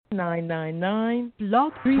999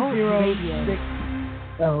 Blog Talk Radio. 306.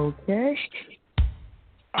 Okay.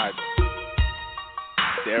 All right.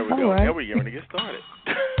 There we All go. right. Now we're going to get started.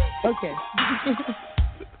 Okay.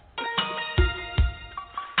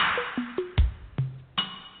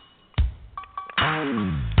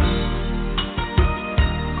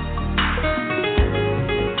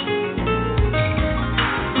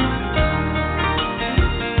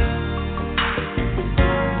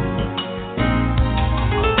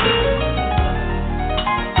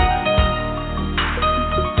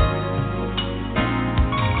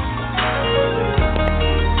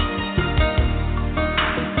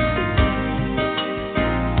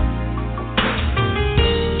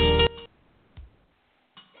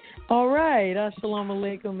 All right. Assalamu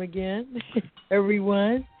alaikum again,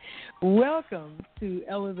 everyone. Welcome to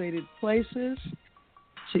Elevated Places.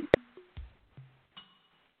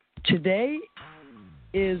 Today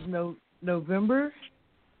is November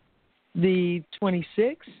the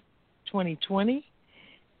 26th, 2020,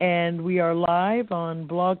 and we are live on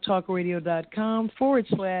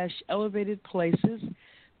blogtalkradio.com/Elevated Places.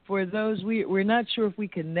 For those, we're not sure if we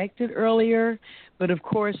connected earlier, but of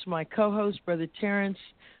course my co-host, Brother Terrence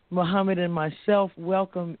Muhammad, and myself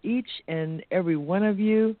welcome each and every one of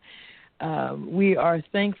you. We are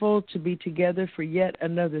thankful to be together for yet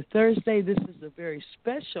another Thursday. This is a very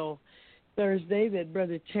special Thursday that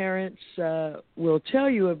Brother Terrence will tell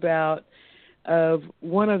you about, of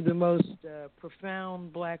one of the most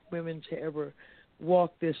profound black women to ever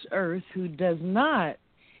walk this earth, who does not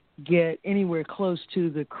get anywhere close to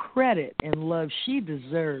the credit and love she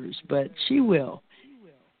deserves, but she will.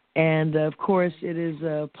 And, of course, it is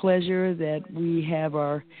a pleasure that we have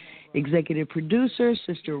our executive producer,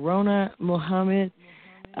 Sister Rona Muhammad,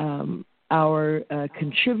 our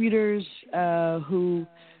contributors who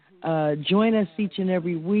join us each and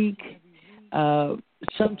every week.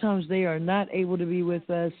 Sometimes they are not able to be with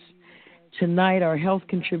us. Tonight, our health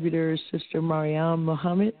contributor, Sister Mariam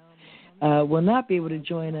Muhammad, will not be able to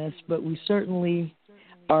join us, but we certainly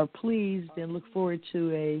are pleased and look forward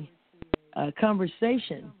to a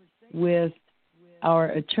conversation with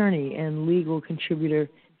our attorney and legal contributor,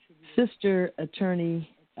 Sister Attorney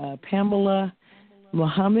Pamela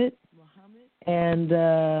Muhammad. And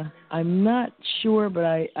I'm not sure, but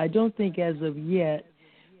I don't think as of yet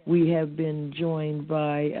we have been joined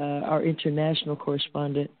by our international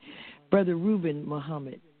correspondent, Brother Reuben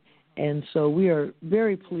Muhammad. And so we are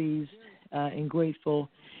very pleased and grateful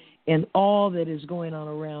in all that is going on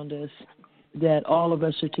around us, that all of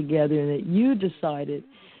us are together and that you decided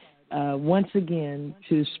once again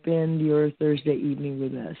to spend your Thursday evening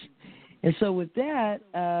with us. And so with that,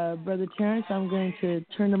 Brother Terrence, I'm going to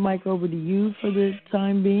turn the mic over to you for the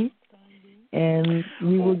time being, and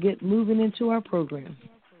we will get moving into our program.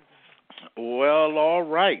 Well, all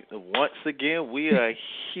right. Once again, we are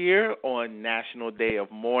here on National Day of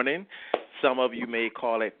Mourning. Some of you may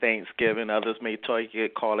call it Thanksgiving. Others may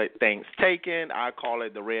call it Thanksgiving. I call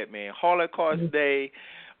it the Red Man Holocaust Day.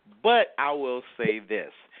 But I will say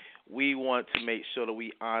this. We want to make sure that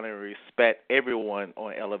we honor and respect everyone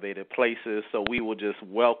on Elevated Places. So we will just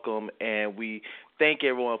welcome and we thank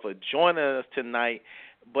everyone for joining us tonight.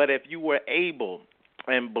 But if you were able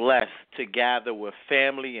and blessed to gather with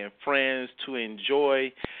family and friends to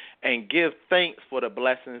enjoy and give thanks for the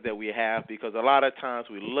blessings that we have, because a lot of times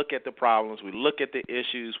we look at the problems, we look at the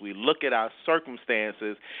issues, we look at our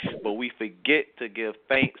circumstances, but we forget to give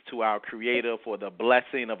thanks to our Creator for the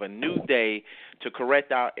blessing of a new day, to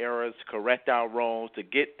correct our errors, to correct our wrongs, to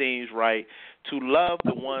get things right, to love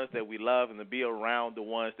the ones that we love and to be around the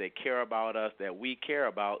ones that care about us, that we care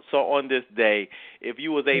about. So on this day, if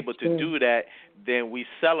you was able to do that, then we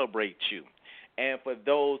celebrate you. And for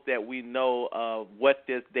those that we know of what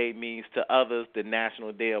this day means to others, the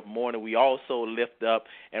National Day of Mourning, we also lift up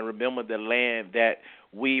and remember the land that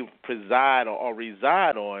we preside or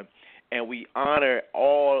reside on, and we honor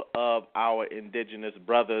all of our indigenous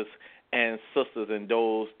brothers and sisters and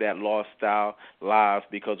those that lost our lives,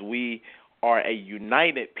 because we are a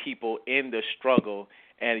united people in the struggle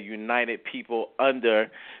and a united people under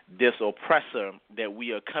this oppressor, that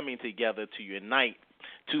we are coming together to unite,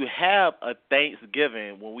 to have a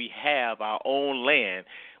Thanksgiving when we have our own land,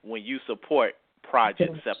 when you support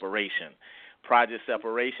Project Separation. Project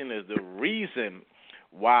Separation is the reason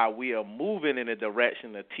why we are moving in the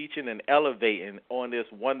direction of teaching and elevating on this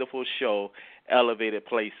wonderful show, Elevated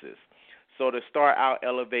Places. So to start our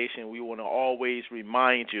elevation, we want to always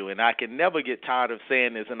remind you, and I can never get tired of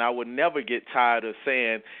saying this, and I would never get tired of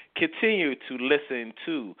saying, continue to listen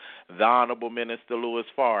to the Honorable Minister Louis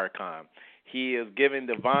Farrakhan. He is giving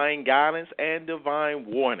divine guidance and divine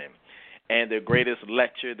warning. and the greatest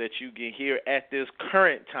lecture that you can hear at this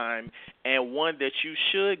current time, and one that you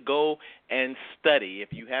should go and study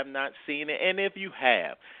if you have not seen it. And if you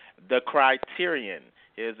have, the Criterion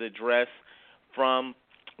is addressed from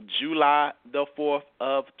July the 4th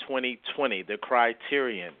of 2020. The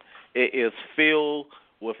Criterion. It is filled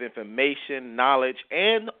with information, knowledge,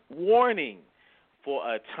 and warning for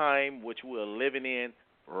a time which we're living in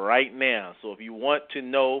right now. So if you want to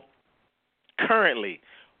know currently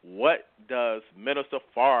what does Minister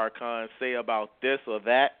Farrakhan say about this or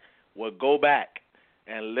that, well, go back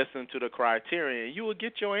and listen to the Criterion. You will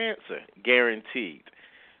get your answer, guaranteed.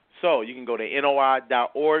 So you can go to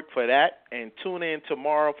NOI.org for that and tune in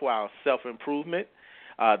tomorrow for our self-improvement,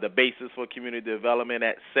 the basis for community development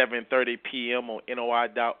at 7:30 p.m. on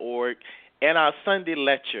NOI.org, and our Sunday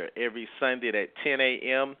lecture every Sunday at 10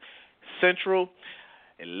 a.m. Central,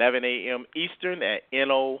 11 a.m. Eastern at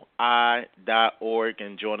NOI.org,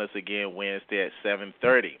 and join us again Wednesday at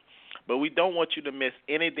 7:30. But we don't want you to miss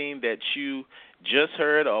anything that you just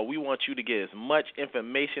heard, or we want you to get as much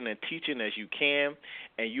information and teaching as you can.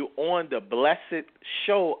 And you're on the blessed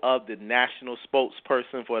show of the national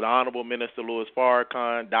spokesperson for the Honorable Minister Louis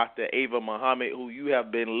Farrakhan, Dr. Ava Muhammad, who you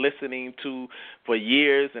have been listening to for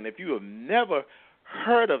years. And if you have never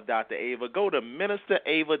heard of Dr. Ava, go to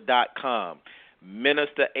ministerava.com.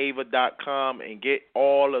 ministerava.com and get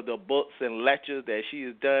all of the books and lectures that she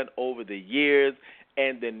has done over the years,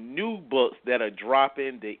 and the new books that are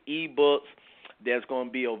dropping, the e-books. There's going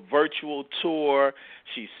to be a virtual tour.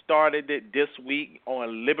 She started it this week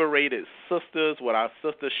on Liberated Sisters with our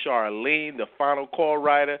sister Charlene, the Final Call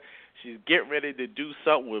writer. She's getting ready to do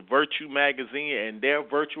something with Virtue Magazine and their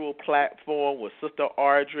virtual platform with Sister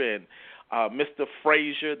Audrey and Mr.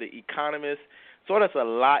 Frazier, the economist. So there's a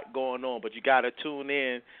lot going on, but you got to tune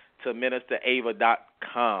in to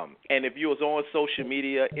ministerava.com. And if you was on social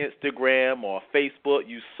media, Instagram or Facebook,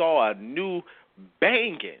 you saw a new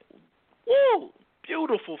banging,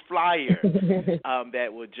 beautiful flyer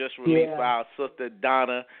that was just released by our sister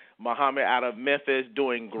Donna Muhammad out of Memphis,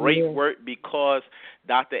 doing great work because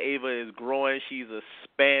Dr. Ava is growing. She's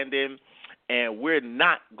expanding, and we're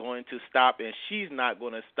not going to stop, and she's not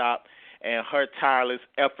going to stop, and her tireless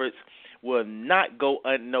efforts will not go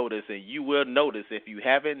unnoticed. And you will notice, if you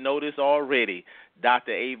haven't noticed already,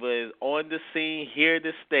 Dr. Ava is on the scene, here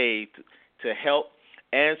to stay, to help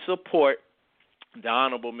and support the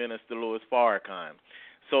Honorable Minister Louis Farrakhan.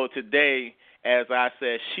 So today, as I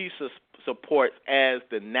said, she supports as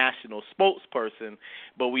the national spokesperson,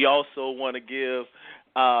 but we also want to give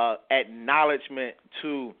acknowledgement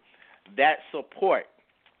to that support,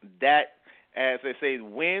 that, as they say,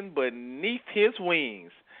 wind beneath his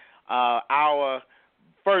wings. Our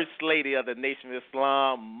First Lady of the Nation of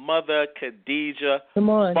Islam, Mother Khadija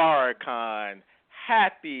Farrakhan.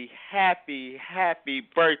 Happy, happy, happy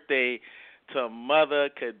birthday to Mother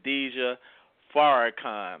Khadija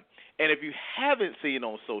Farrakhan. And if you haven't seen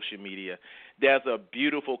on social media, there's a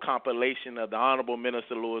beautiful compilation of the Honorable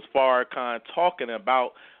Minister Louis Farrakhan talking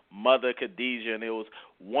about Mother Khadija, and it was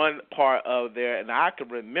one part of there, and I can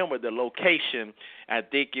remember the location. I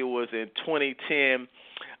think it was in 2010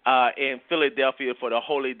 in Philadelphia for the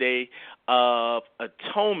Holy Day of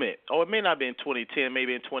Atonement. Or it may not have been in 2010,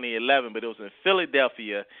 maybe in 2011, but it was in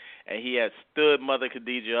Philadelphia, and he had stood Mother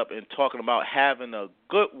Khadija up and talking about having a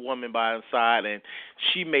good woman by his side, and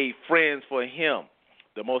she made friends for him.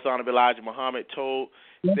 The Most Honorable Elijah Muhammad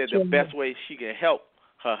said the best way she can help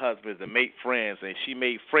her husband is to make friends, and she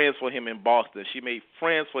made friends for him in Boston. She made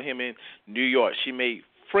friends for him in New York. She made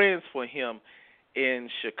friends for him in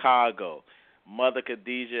Chicago. Mother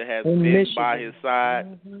Khadija has been Michigan. By his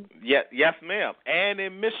side. Yes, ma'am. And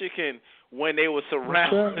in Michigan, when they were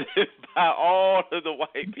surrounded by all of the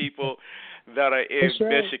white people that are in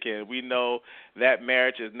Michigan. We know that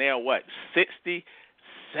marriage is now,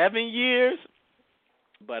 67 years?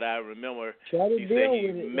 But I remember he said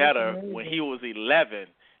he met her when he was 11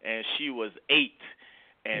 and she was 8.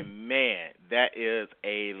 And, man, that is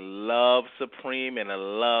a love supreme and a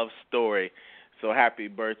love story. So happy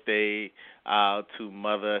birthday to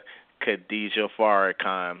Mother Khadija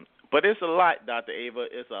Farrakhan. But it's a lot, Dr. Ava.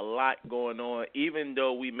 It's a lot going on, even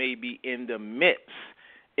though we may be in the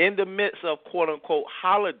midst of quote-unquote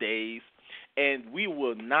holidays, and we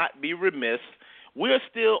will not be remiss. We're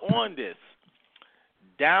still on this.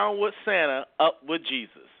 Down with Santa, up with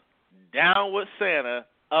Jesus. Down with Santa,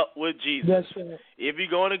 up with Jesus. That's right. If you're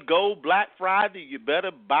going to go Black Friday, you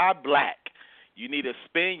better buy black. You need to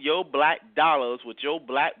spend your black dollars with your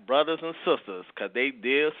black brothers and sisters because they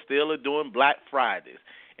still are doing Black Fridays.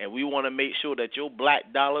 And we want to make sure that your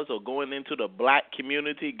black dollars are going into the black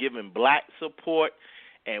community, giving black support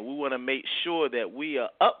and we want to make sure that we are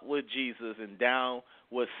up with Jesus and down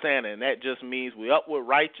with Santa, and that just means we're up with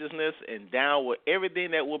righteousness and down with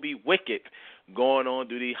everything that will be wicked going on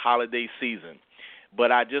through the holiday season.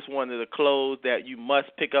 But I just wanted to close that you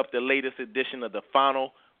must pick up the latest edition of the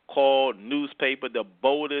Final Call newspaper, the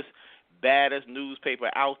boldest, baddest newspaper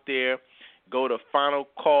out there. Go to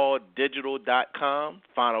finalcalldigital.com,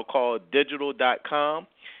 finalcalldigital.com,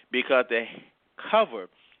 because the cover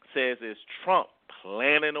says it's Trump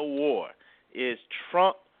planning a war. It's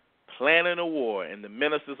Trump planning a war. And the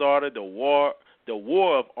minister's order, the war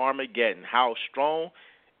of Armageddon. How strong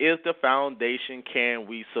is the foundation? Can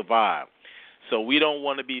we survive? So we don't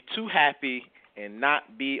want to be too happy and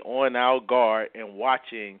not be on our guard and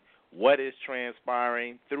watching what is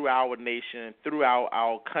transpiring through our nation, throughout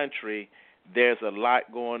our country. There's a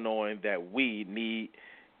lot going on that we need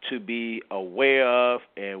to be aware of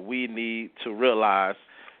and we need to realize.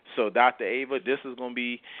 So, Dr. Ava, this is going to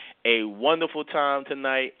be a wonderful time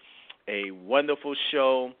tonight, a wonderful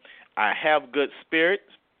show. I have good spirits,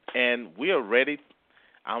 and we are ready.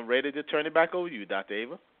 I'm ready to turn it back over to you, Dr.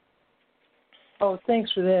 Ava. Oh,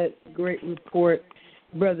 thanks for that great report,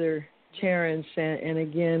 Brother Terrence. And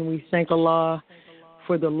again, we thank Allah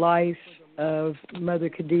for the life of Mother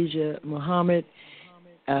Khadijah Muhammad,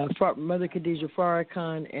 Mother Khadijah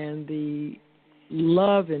Farrakhan, and the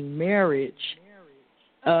love and marriage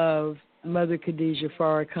of Mother Khadijah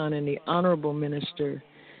Farrakhan and the Honorable Minister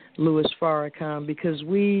Louis Farrakhan, because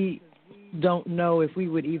we don't know if we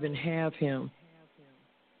would even have him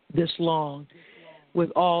this long with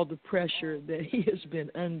all the pressure that he has been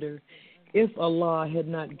under if Allah had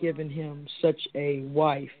not given him such a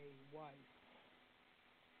wife.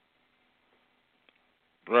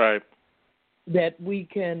 Right. That we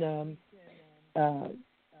can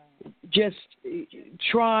just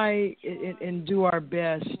try and do our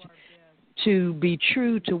best to be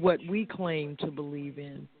true to what we claim to believe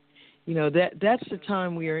in. You know, that's the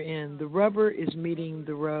time we are in. The rubber is meeting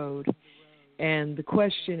the road. And the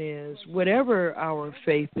question is, whatever our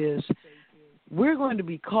faith is, we're going to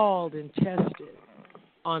be called and tested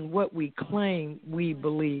on what we claim we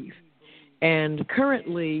believe. And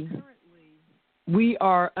currently, we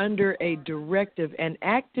are under a directive, an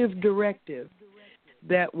active directive,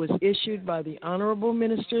 that was issued by the Honorable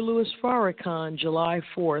Minister Louis Farrakhan July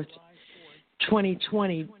 4th,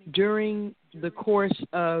 2020, during the course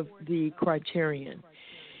of the Criterion.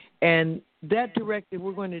 And that directive,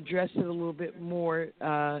 we're going to address it a little bit more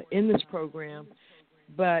in this program.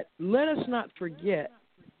 But let us not forget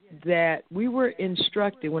that we were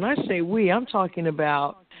instructed. When I say we, I'm talking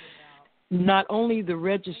about not only the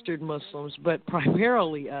registered Muslims, but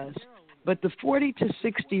primarily us, but the 40 to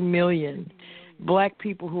 60 million black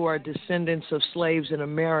people who are descendants of slaves in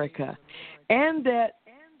America. And that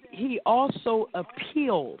he also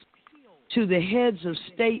appealed to the heads of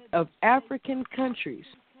state of African countries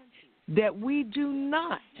that we do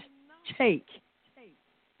not take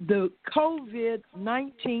the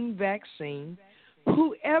COVID-19 vaccine,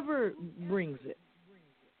 whoever brings it.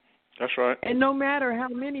 That's right. And no matter how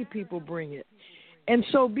many people bring it. And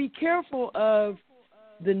so be careful of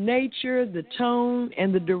the nature, the tone,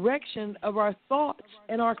 and the direction of our thoughts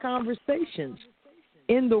and our conversations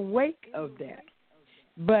in the wake of that.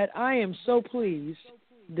 But I am so pleased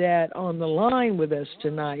that on the line with us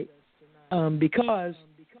tonight, because,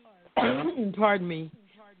 pardon me,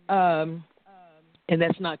 and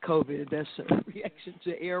that's not COVID, that's a reaction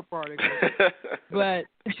to air particles. But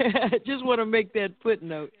I just want to make that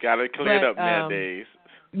footnote. Got to clear it up nowadays.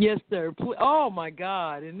 Yes, sir. Oh, my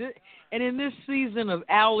God. And in this season of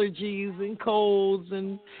allergies and colds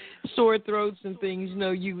and sore throats and things, you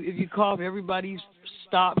know, if you cough, everybody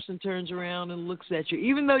stops and turns around and looks at you.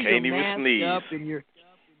 Even though you're masked up and you're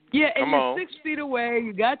 6 feet away,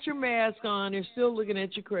 you got your mask on, they're still looking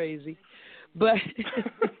at you crazy. But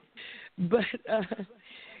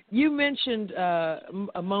you mentioned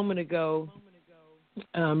a moment ago,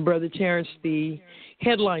 Brother Terrence, the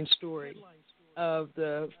headline story of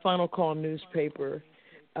the Final Call newspaper,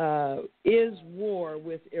 is war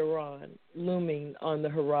with Iran looming on the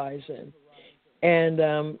horizon.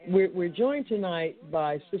 And we're joined tonight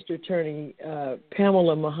by Sister Attorney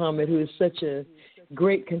Pamela Muhammad, who is such a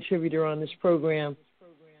great contributor on this program.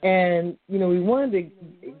 And, you know, we wanted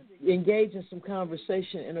to engage in some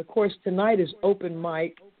conversation. And, of course, tonight is Open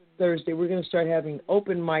Mic Thursday. We're going to start having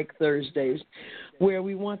Open Mic Thursdays, where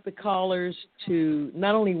we want the callers to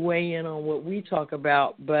not only weigh in on what we talk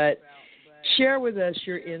about, but share with us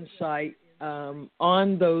your insight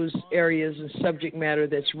on those areas and subject matter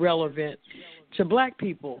that's relevant to black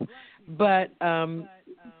people. But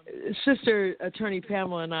Sister Attorney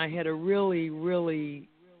Pamela and I had a really, really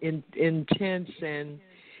intense, and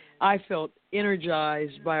I felt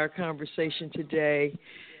energized by our conversation today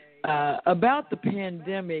about the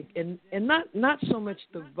pandemic, and not so much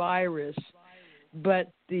the virus,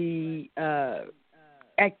 but the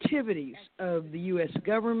activities of the U.S.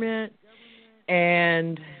 government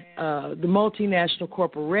and the multinational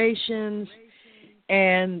corporations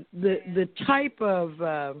and the type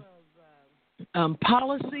of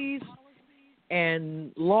policies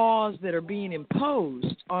and laws that are being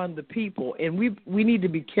imposed on the people. And we need to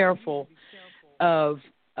be careful of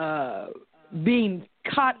being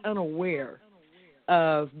caught unaware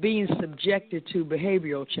of being subjected to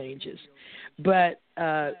behavioral changes. But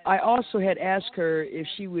I also had asked her if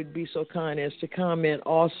she would be so kind as to comment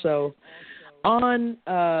also on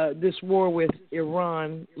this war with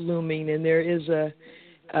Iran looming, and there is a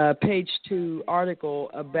page 2 article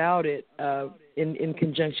about it in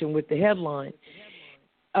conjunction with the headline.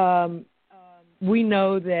 We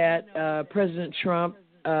know that President Trump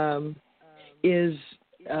is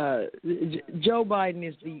Joe Biden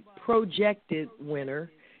is the projected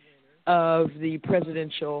winner of the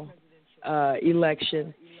presidential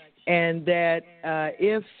election, and that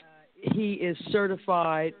if he is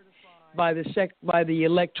certified by the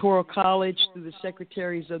Electoral College through the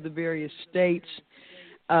secretaries of the various states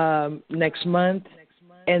next month,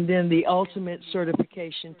 and then the ultimate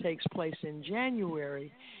certification takes place in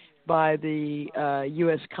January by the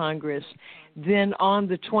U.S. Congress, then on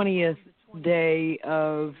the 20th day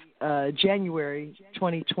of January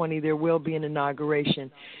 2020, there will be an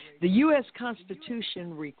inauguration. The U.S.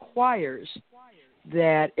 Constitution requires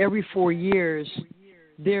that every 4 years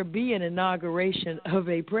there be an inauguration of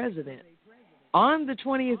a president on the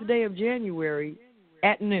 20th day of January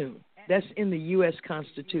at noon. That's in the U.S.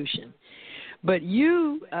 Constitution. But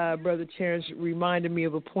you, Brother Terrence, reminded me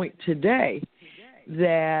of a point today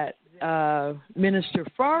that Minister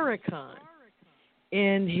Farrakhan,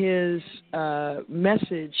 in his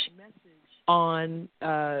message on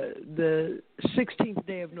the 16th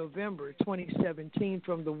day of November, 2017,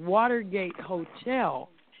 from the Watergate Hotel,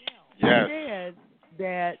 said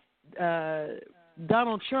that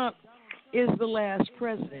Donald Trump is the last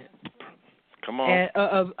president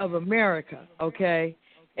of America, okay?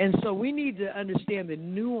 And so we need to understand the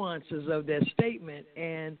nuances of that statement,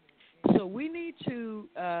 and so we need to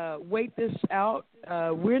wait this out.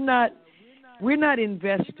 We're not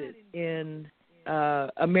invested in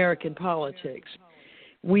American politics.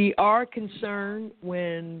 We are concerned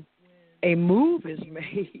when a move is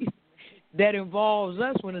made that involves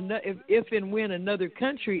us, if and when another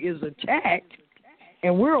country is attacked,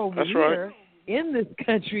 and we're over here in this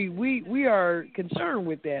country, we are concerned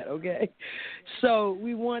with that, okay? So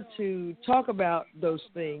we want to talk about those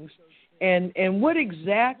things, and what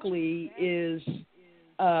exactly is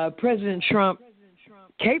President Trump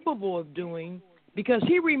capable of doing, because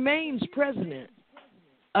he remains president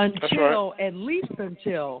until at least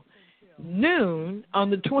until noon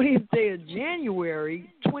on the 20th day of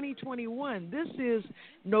January 2021. This is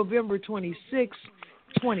November 26,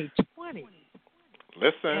 2020.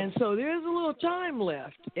 Listen. And so there's a little time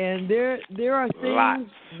left, and there are things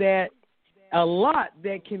a lot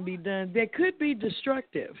that can be done that could be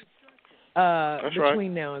destructive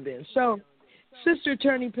between now and then. So, Sister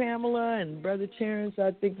Attorney Pamela and Brother Terrence,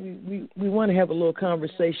 I think we want to have a little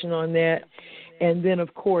conversation on that, and then,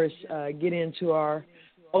 of course, get into our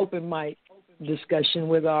open mic discussion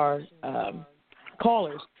with our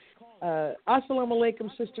callers. Assalamu alaikum,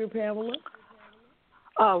 Sister Pamela.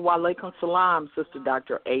 Wa alaikum salam, Sister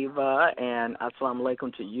Dr. Ava, and assalamu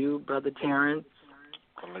alaikum to you, Brother Terrence.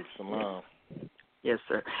 Wa alaikum salam. Yes,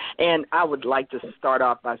 sir. And I would like to start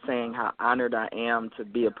off by saying how honored I am to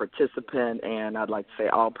be a participant, and I'd like to say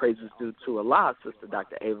all praises due to Allah, Sister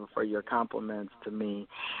Dr. Ava, for your compliments to me.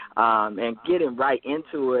 And getting right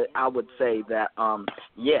into it, I would say that,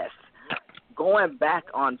 yes, going back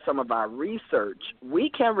on some of our research,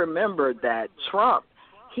 we can remember that Trump,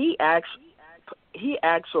 he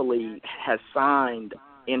actually has signed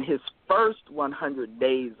in his first 100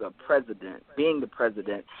 days of being the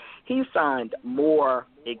president, he signed more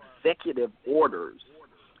executive orders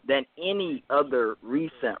than any other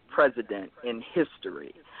recent president in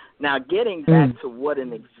history. Now, getting back to what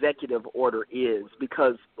an executive order is,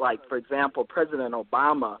 because, like, for example, President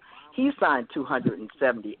Obama, he signed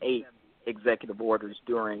 278 executive orders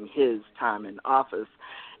during his time in office,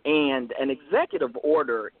 and an executive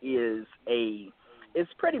order is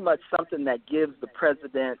pretty much something that gives the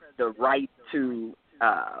president the right to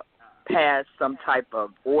pass some type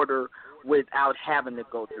of order without having to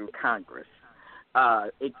go through Congress.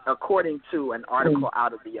 According to an article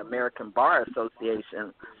out of the American Bar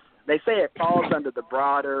Association, they say it falls under the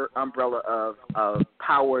broader umbrella of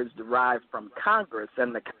powers derived from Congress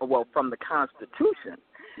and from the Constitution.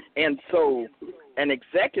 And so an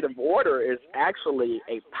executive order is actually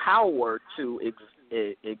a power to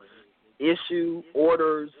issue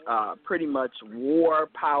orders, pretty much war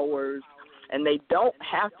powers, and they don't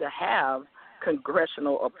have to have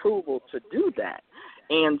congressional approval to do that.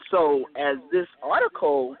 And so as this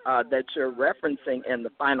article that you're referencing in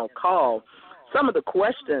the final call, some of the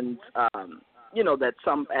questions, that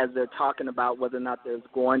some, as they're talking about whether or not there's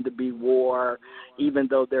going to be war, even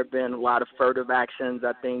though there have been a lot of furtive actions,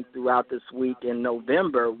 I think, throughout this week in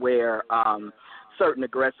November where certain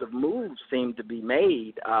aggressive moves seem to be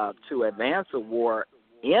made to advance a war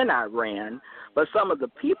in Iran. But some of the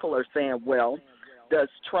people are saying, well, does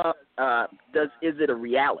Trump, is it a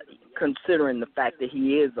reality, considering the fact that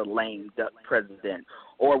he is a lame duck president?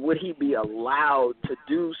 Or would he be allowed to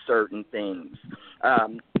do certain things?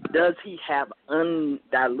 Does he have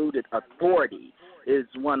undiluted authority?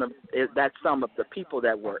 That's some of the people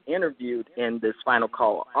that were interviewed in this Final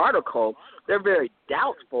Call article. They're very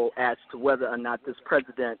doubtful as to whether or not this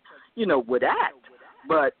president, would act.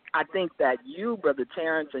 But I think that you, Brother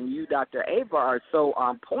Terrence, and you, Dr. Ava, are so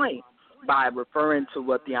on point by referring to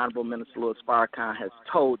what the Honorable Minister Louis Farrakhan has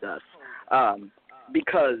told us,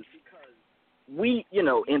 because we,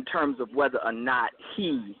 in terms of whether or not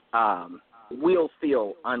he will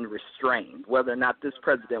feel unrestrained, whether or not this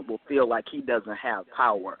president will feel like he doesn't have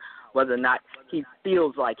power, whether or not he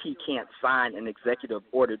feels like he can't sign an executive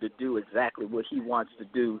order to do exactly what he wants to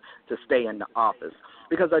do to stay in the office.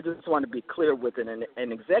 Because I just want to be clear with it,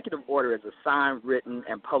 an executive order is a signed, written,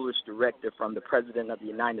 and published directive from the President of the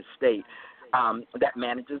United States that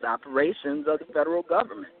manages operations of the federal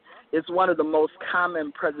government. It's one of the most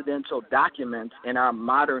common presidential documents in our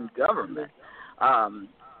modern government.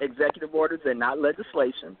 Executive orders are not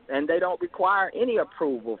legislation, and they don't require any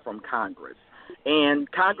approval from Congress. And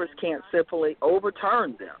Congress can't simply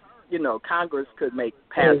overturn them. Congress could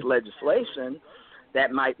pass legislation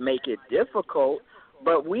that might make it difficult,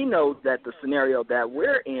 but we know that the scenario that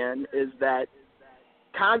we're in is that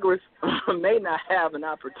Congress may not have an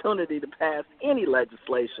opportunity to pass any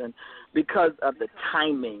legislation because of the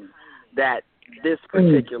timing that this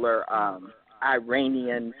particular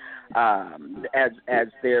Iranian, as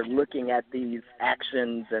they're looking at these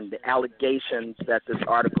actions and the allegations that this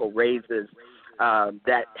article raises,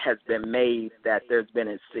 that has been made, that there's been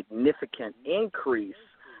a significant increase,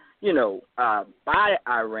 by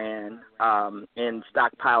Iran in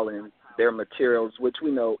stockpiling their materials, which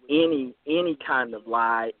we know any kind of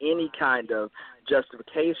lie, any kind of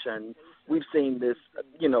justification. We've seen this,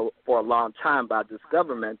 for a long time by this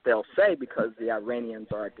government. They'll say because the Iranians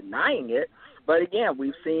are denying it. But again,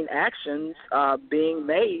 we've seen actions being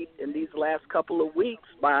made in these last couple of weeks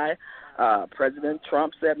by President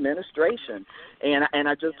Trump's administration. And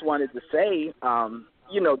I just wanted to say,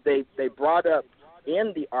 they brought up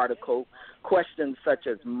in the article questions such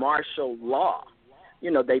as martial law.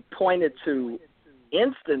 They pointed to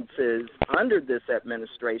instances under this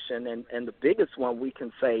administration, and the biggest one we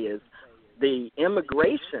can say is the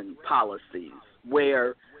immigration policies,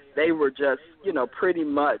 where they were just, pretty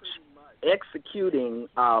much executing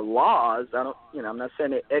laws. I'm not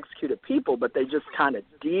saying they executed people, but they just kind of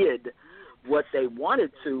did what they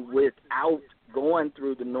wanted to without going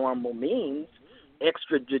through the normal means,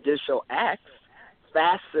 extrajudicial acts,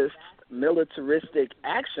 fascist, militaristic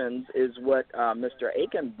actions is what Mr.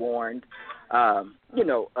 Aiken warned, of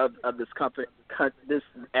this company, this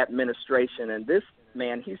administration. And this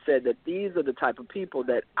man, he said that these are the type of people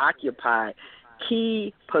that occupy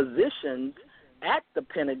key positions at the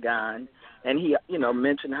Pentagon. And he,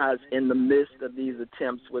 mentioned how it's in the midst of these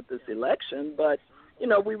attempts with this election. But,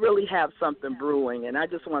 we really have something brewing. And I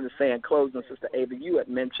just want to say in closing, Sister Ava, you had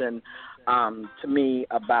mentioned to me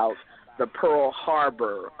about the Pearl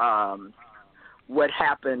Harbor, what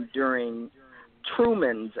happened during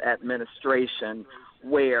Truman's administration,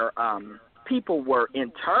 where people were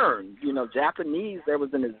interned. Japanese, there was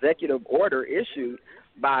an executive order issued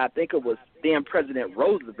by, I think it was then President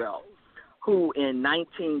Roosevelt, who in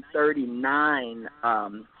 1939,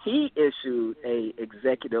 he issued a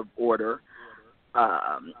executive order,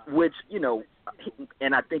 which,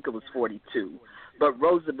 and I think it was 42, but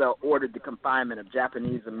Roosevelt ordered the confinement of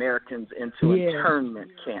Japanese Americans into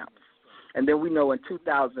internment camps. And then we know in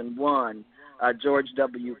 2001, George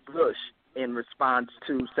W. Bush, in response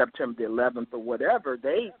to September the 11th or whatever,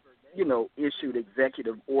 they, issued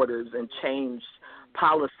executive orders and changed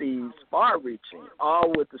policies far-reaching,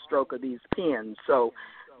 all with the stroke of these pens. So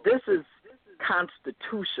this is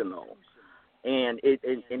constitutional And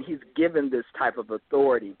and he's given this type of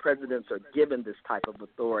authority. Presidents are given this type of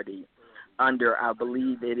authority under, I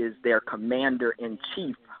believe it is their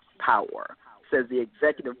commander-in-chief power. It says the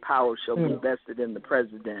executive power shall be vested in the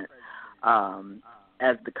president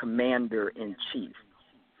as the commander-in-chief.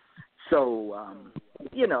 So,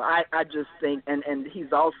 I just think, and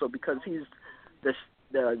he's also, because he's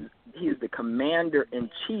the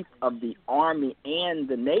commander-in-chief of the Army and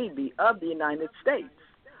the Navy of the United States.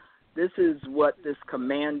 This is what this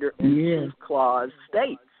commander-in-chief clause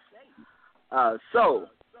states. So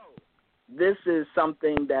this is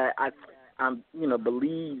something that I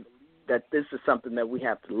believe that this is something that we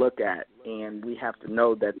have to look at, and we have to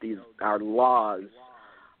know that our laws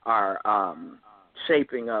are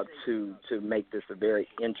shaping up to make this a very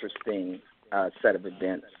interesting set of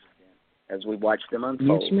events as we watch them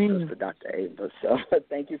unfold, Mr. Dr. Ava. So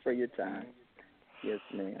thank you for your time. Yes,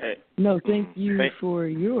 ma'am. No, thank you for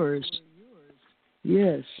yours.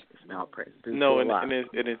 Yes.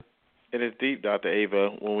 It is deep, Dr. Ava,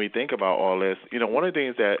 when we think about all this. One of the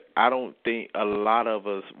things that I don't think a lot of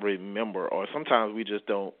us remember, or sometimes we just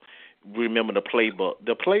don't remember the playbook.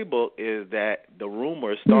 The playbook is that the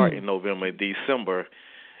rumors start in November and December,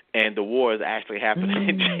 and the war is actually happening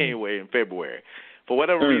in January and February. For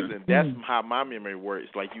whatever reason, that's how my memory works.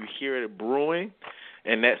 Like, you hear it brewing,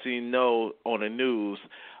 and next thing you know, on the news,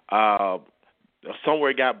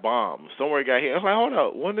 somewhere got bombed, somewhere got hit. I'm like, hold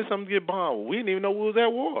up, when did something get bombed? We didn't even know we was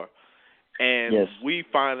at war. And we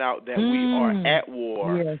find out that we are at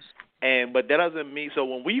war. Yes. But that doesn't mean, so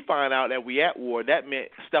when we find out that we at war, that meant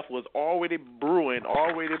stuff was already brewing,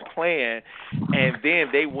 already planned, and then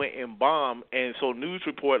they went and bombed. And so news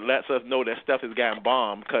report lets us know that stuff has gotten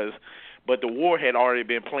bombed, but the war had already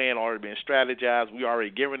been planned, already been strategized. We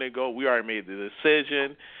already given it a go. We already made the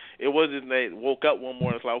decision. It wasn't they woke up one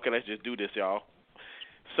morning and was like, okay, let's just do this, y'all.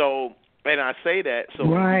 So, and I say that, so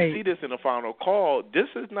when we see this in the final call, this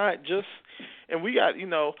is not just, and we got,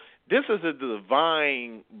 this is a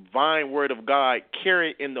divine word of God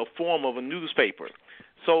carried in the form of a newspaper.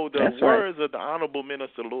 So the words of the Honorable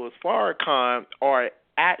Minister Louis Farrakhan are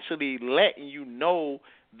actually letting you know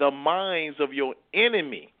the minds of your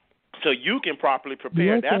enemy so you can properly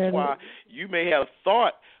prepare. That's why you may have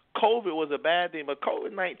thought COVID was a bad thing, but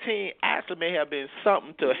COVID-19 actually may have been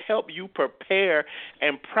something to help you prepare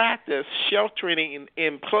and practice sheltering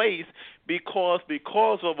in place because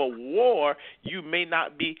of a war, you may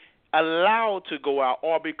not be allowed to go out,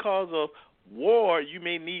 or because of war, you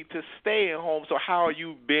may need to stay at home. So how are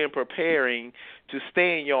you been preparing to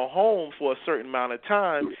stay in your home for a certain amount of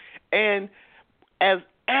time? And as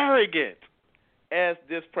arrogant as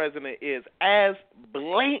this president is, as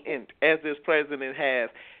blatant as this president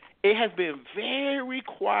it has been very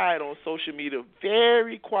quiet on social media,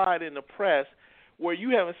 very quiet in the press, where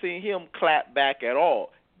you haven't seen him clap back at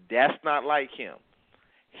all. That's not like him.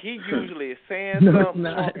 He usually is saying something,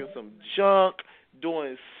 talking some junk,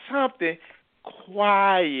 doing something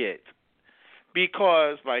quiet.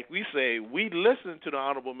 Because, like we say, we listen to the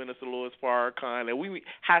Honorable Minister Louis Farrakhan, and we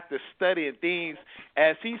have to study things.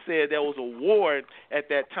 As he said, there was a war at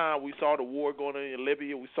that time. We saw the war going on in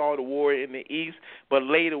Libya. We saw the war in the East. But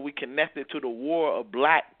later we connected to the war of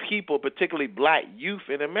black people, particularly black youth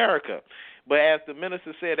in America. But as the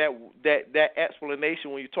minister said, that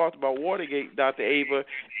explanation when you talked about Watergate, Dr. Ava,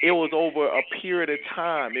 it was over a period of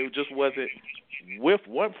time. It just wasn't with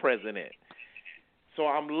one president. So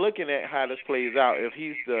I'm looking at how this plays out. If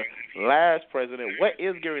he's the last president, what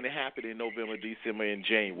is going to happen in November, December, and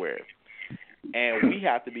January? And we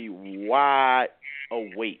have to be wide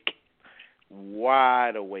awake.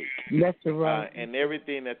 That's right. And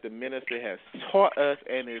everything that the minister has taught us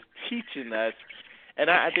and is teaching us. And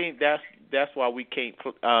I think that's why we can't,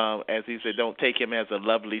 as he said, don't take him as a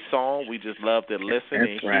lovely song. We just love to listen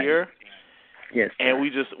and hear. Yes, and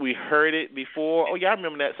we heard it before. Oh, yeah, I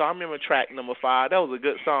remember that song. I remember track number 5. That was a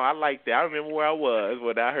good song. I liked that. I remember where I was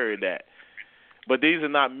when I heard that. But these are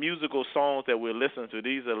not musical songs that we're listening to.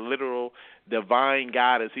 These are literal divine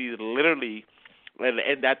guidance. He's literally,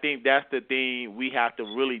 and I think that's the thing we have to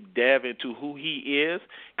really delve into who he is.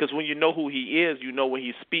 Because when you know who he is, you know when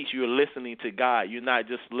he speaks, you're listening to God. You're not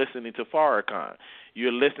just listening to Farrakhan.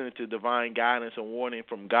 You're listening to divine guidance and warning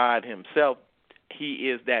from God himself. He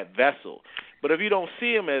is that vessel. But if you don't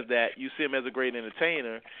see him as that, you see him as a great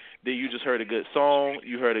entertainer, then you just heard a good song,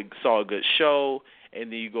 saw a good show,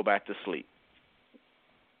 and then you go back to sleep.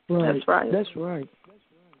 Right. That's right. That's right.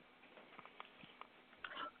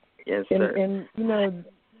 Yes, sir. And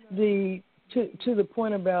to the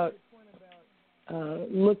point about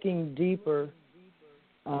looking deeper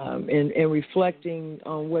and reflecting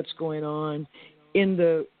on what's going on in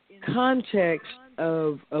the context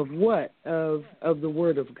of what? Of the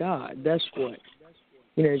Word of God. That's what, as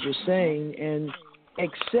you're saying, and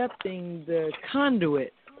accepting the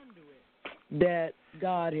conduit that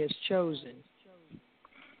God has chosen,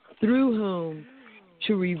 through whom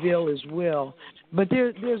to reveal His will. But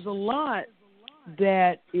there's a lot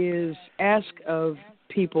that is asked of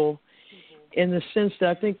people, in the sense that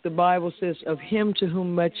I think the Bible says, of him to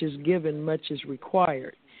whom much is given, much is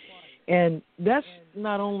required. And that's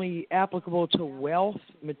not only applicable to wealth,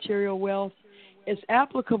 material wealth, it's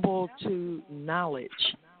applicable to knowledge.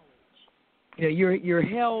 You're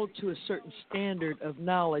held to a certain standard of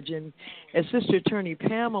knowledge. And as Sister Attorney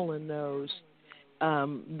Pamela knows,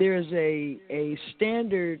 there's a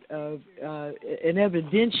standard of an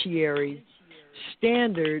evidentiary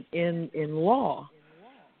standard in law.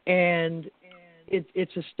 And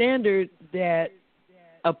it's a standard that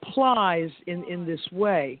applies in this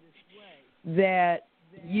way, that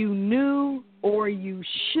you knew or you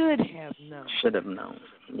should have known. Should have known.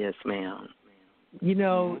 Yes, ma'am.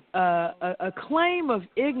 A claim of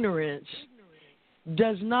ignorance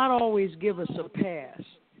does not always give us a pass.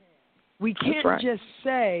 We can't just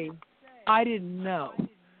say, I didn't know.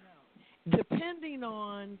 Depending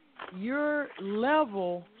on your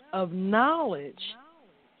level of knowledge,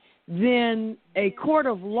 then a court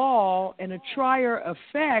of law and a trier of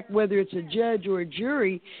fact, whether it's a judge or a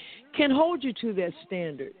jury, can hold you to that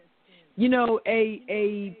standard.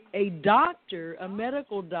 A doctor, a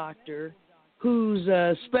medical doctor, who's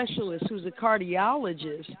a specialist, who's a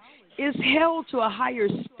cardiologist, is held to a higher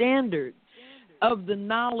standard of the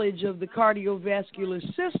knowledge of the cardiovascular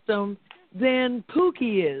system than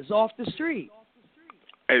Pookie is off the street.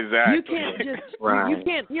 Exactly. You can't just you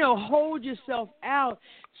can't hold yourself out.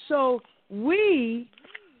 So we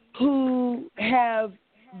who have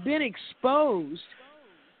been exposed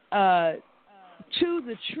to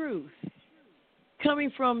the truth,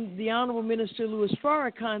 coming from the Honorable Minister Louis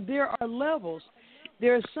Farrakhan, there are levels.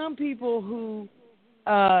 There are some people who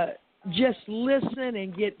just listen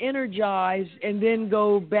and get energized and then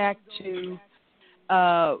go back to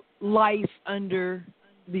life under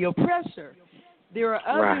the oppressor. There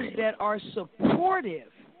are others that are supportive.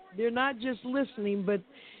 They're not just listening, but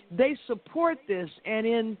they support this, and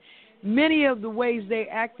in many of the ways they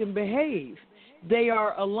act and behave, they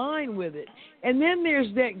are aligned with it. And then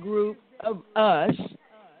there's that group of us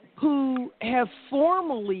who have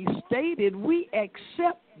formally stated we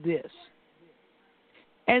accept this.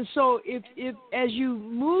 And so if as you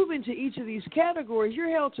move into each of these categories,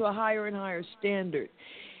 you're held to a higher and higher standard.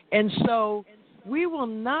 And so we will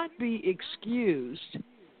not be excused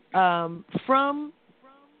from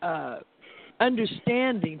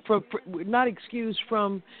understanding, not excused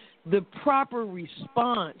from the proper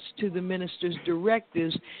response to the minister's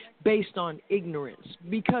directives based on ignorance,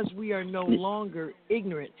 because we are no longer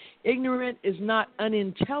ignorant. Ignorant is not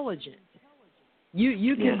unintelligent.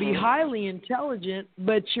 You can be highly intelligent,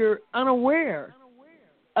 but you're unaware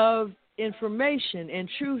of information and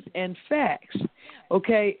truth and facts.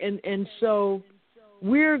 Okay, and so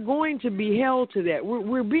we're going to be held to that.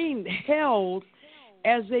 We're being held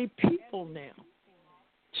as a people now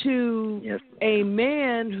to a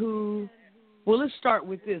man who, well, let's start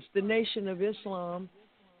with this. The Nation of Islam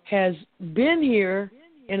has been here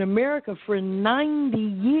in America for 90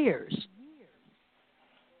 years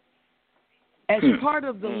as part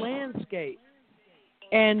of the landscape.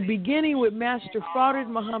 And beginning with Master Fard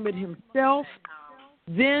Muhammad himself,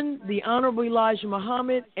 then the Honorable Elijah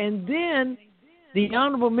Muhammad, and then the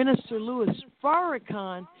Honorable Minister Louis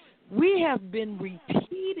Farrakhan, we have been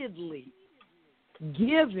repeatedly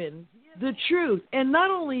given the truth. And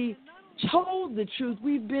not only told the truth,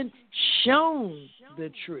 we've been shown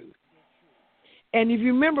the truth. And if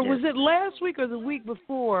you remember, was it last week or the week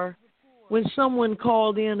before when someone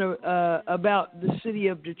called in about the city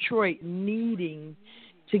of Detroit needing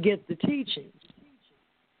to get the teachings?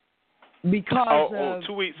 Because of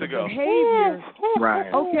 2 weeks ago. Behavior.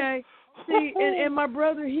 Right. Okay. See, and my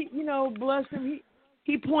brother, he, bless him,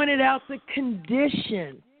 he pointed out the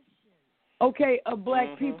condition, of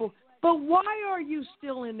black people. But why are you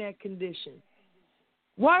still in that condition?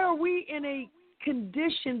 Why are we in a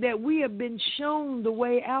condition that we have been shown the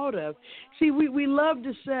way out of? See, we love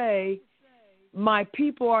to say, my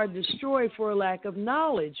people are destroyed for a lack of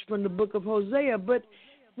knowledge, from the book of Hosea. But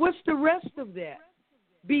what's the rest of that?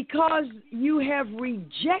 Because you have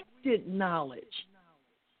rejected knowledge,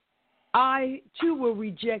 I too will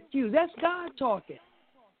reject you. That's God talking.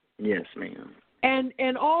 Yes, ma'am.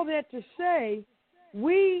 And all that to say,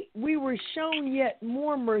 we were shown yet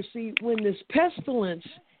more mercy when this pestilence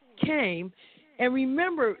came. And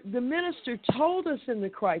remember, the minister told us in the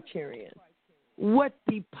criterion what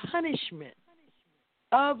the punishment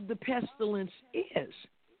of the pestilence is.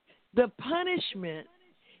 The punishment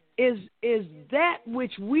is that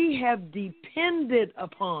which we have depended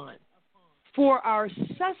upon for our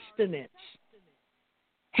sustenance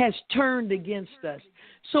has turned against us.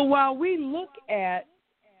 So while we look at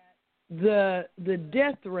the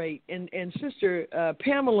death rate, and Sister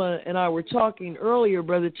Pamela and I were talking earlier,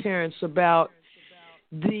 Brother Terrence, about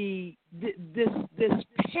this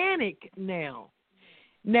panic now.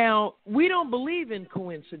 Now, we don't believe in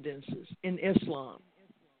coincidences in Islam.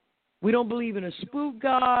 We don't believe in a spook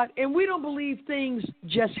God, and we don't believe things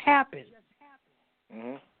just happen.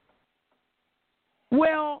 Mm-hmm.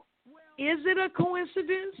 Well, is it a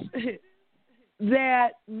coincidence that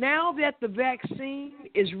now that the vaccine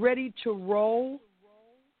is ready to roll,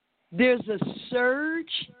 there's a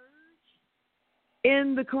surge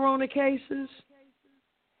in the corona cases?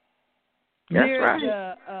 That's There's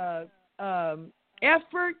right. a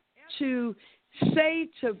effort to say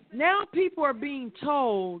to, now people are being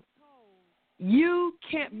told, you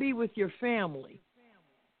can't be with your family.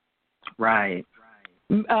 Right.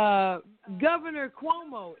 Governor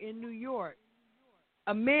Cuomo in New York,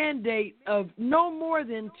 a mandate of no more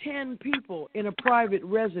than 10 people in a private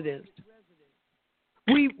residence.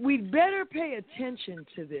 We'd better pay attention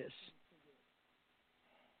to this,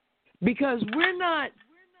 because we're not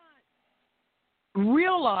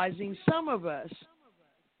realizing, some of us,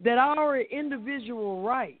 that our individual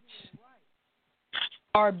rights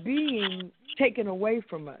are being taken away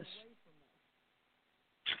from us.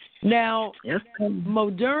 Now, Yes.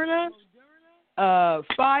 Moderna,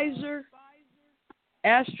 Pfizer,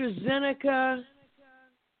 AstraZeneca,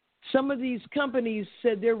 some of these companies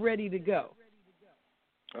said they're ready to go.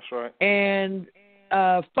 That's right. And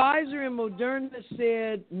Pfizer and Moderna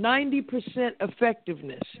said 90%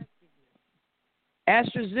 effectiveness.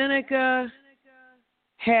 AstraZeneca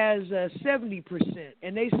has 70%.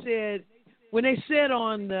 And they said, when they said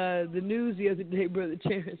on the news the other day, Brother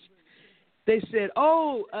Terrence, they said,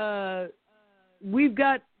 we've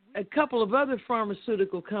got a couple of other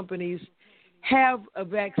pharmaceutical companies have a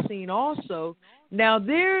vaccine also. Now,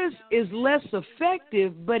 theirs is less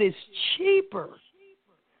effective, but it's cheaper,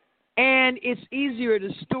 and it's easier to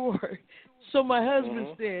store. So my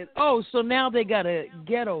husband said, so now they got a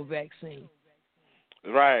ghetto vaccine.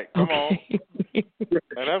 Right. Come on. And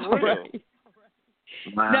that's real. Right.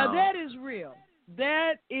 Wow. Now, that is real.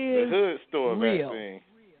 That is the hood store real. vaccine.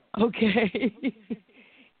 Okay.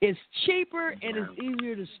 It's cheaper and it's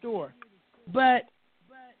easier to store. But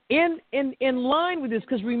in line with this,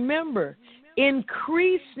 because remember,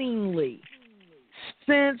 increasingly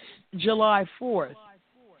since July 4th,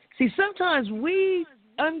 see, sometimes we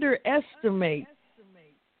underestimate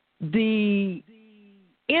the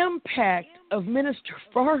impact of Minister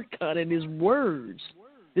Farrakhan and his words.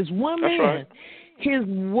 This one That's man, right. his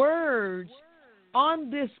words on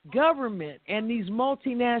this government and these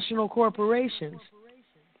multinational corporations.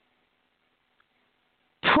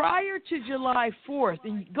 Prior to July 4th,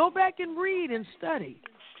 and go back and read and study,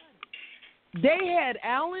 they had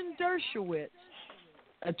Alan Dershowitz,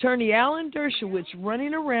 Attorney Alan Dershowitz,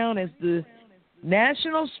 running around as the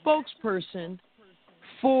national spokesperson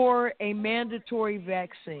for a mandatory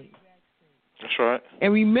vaccine. That's right.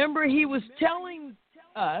 And remember, he was telling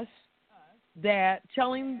us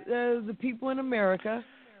telling the people in America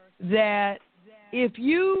that if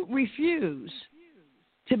you refuse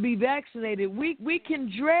to be vaccinated, we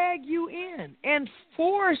can drag you in and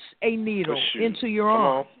force a needle into your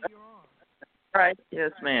arm. Right.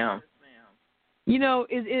 Yes, ma'am. You know,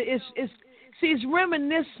 it's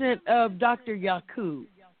reminiscent of Dr. Yaqub,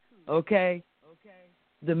 okay?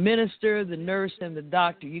 The minister, the nurse, and the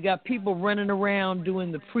doctor. You got people running around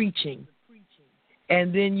doing the preaching.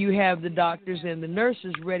 And then you have the doctors and the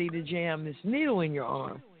nurses ready to jam this needle in your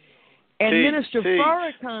arm. And Minister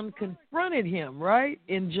Farrakhan confronted him, right,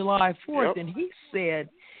 in July 4th, and he said,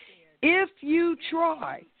 if you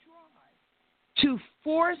try to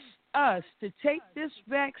force us to take this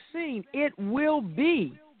vaccine, it will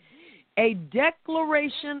be a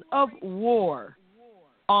declaration of war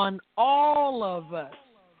on all of us.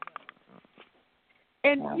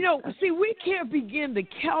 And, you know, see, we can't begin to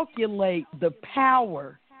calculate the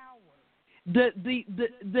power,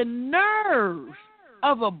 the nerve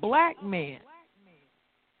of a black man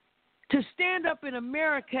to stand up in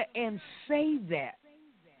America and say that.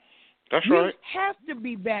 That's you right. You have to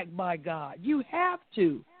be backed by God. You have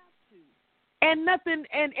to. And nothing,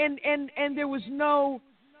 and there was no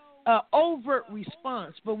overt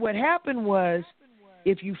response. But what happened was,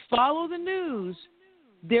 if you follow the news,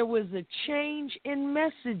 there was a change in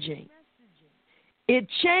messaging. It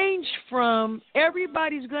changed from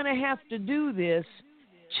everybody's going to have to do this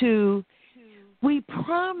to we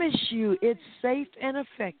promise you it's safe and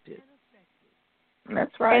effective.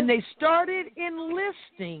 That's right. And they started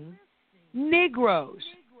enlisting Negroes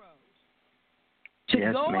to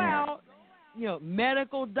go out,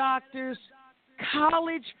 medical doctors,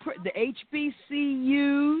 college, the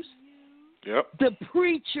HBCUs, the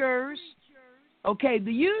preachers, the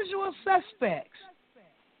usual suspects,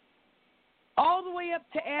 all the way up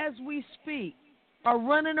to as we speak, are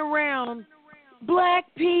running around. Black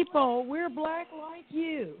people, we're black like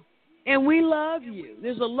you, and we love you.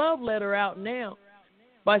 There's a love letter out now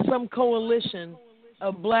by some coalition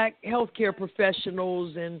of black healthcare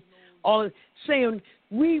professionals and all saying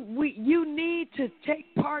you need to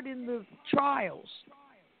take part in the trials,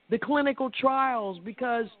 the clinical trials,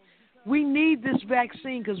 because we need this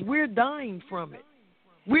vaccine because we're dying from it.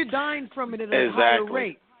 We're dying from it at a higher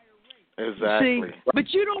rate. Exactly. See,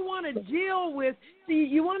 but you don't want to deal with. See,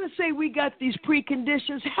 you want to say we got these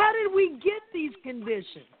preconditions. How did we get these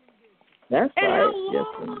conditions? That's and right. how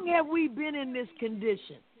long have we been in this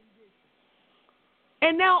condition?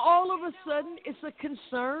 And now all of a sudden it's a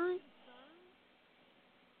concern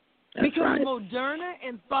because Moderna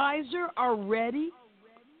and Pfizer are ready.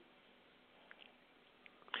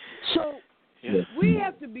 So we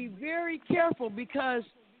have to be very careful because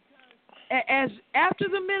as after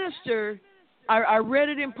the minister, I read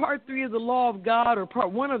it in part 3 of the Law of God or part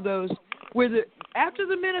 1 of those, where after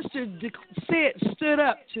the minister stood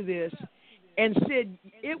up to this and said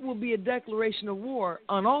it will be a declaration of war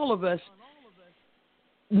on all of us,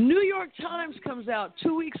 New York Times comes out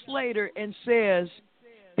 2 weeks later and says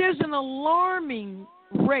there's an alarming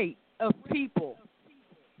rate of people,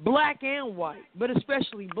 black and white, but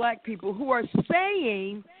especially black people, who are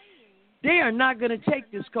saying they are not going to take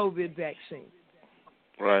this COVID vaccine.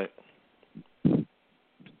 Right.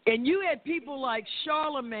 And you had people like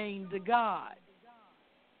Charlemagne the God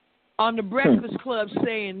on the Breakfast Club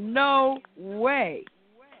saying, no way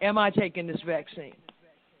am I taking this vaccine.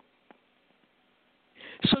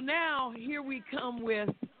 So now here we come with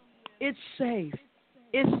it's safe,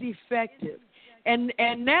 it's effective. And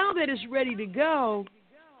now that it's ready to go,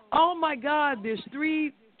 oh, my God, there's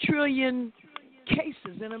 3 trillion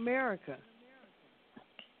cases in America.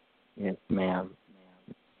 Yes, ma'am.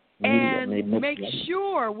 And make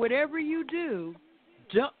sure whatever you do,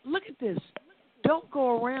 look at this, don't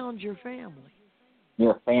go around your family.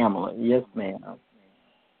 Your family, yes, ma'am.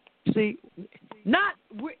 See,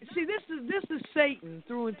 this is Satan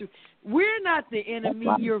through and through. We're not the enemy.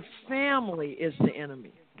 Right. Your family is the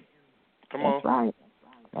enemy. Come on.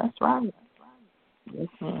 That's right. Yes,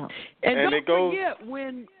 ma'am. And don't forget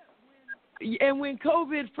when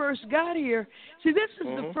COVID first got here. See, this is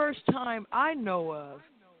the first time I know of,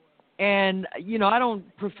 and I don't.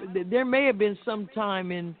 There may have been some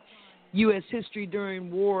time in U.S. history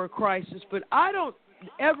during war or crisis, but I don't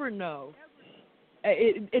ever know.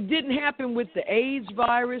 It didn't happen with the AIDS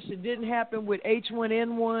virus. It didn't happen with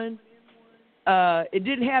H1N1. It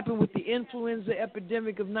didn't happen with the influenza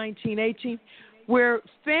epidemic of 1918, where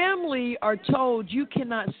family are told you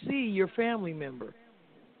cannot see your family member.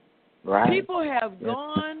 Right. People have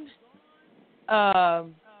gone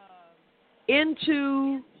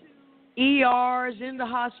into ERs, into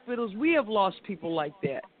hospitals. We have lost people like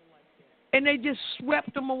that. And they just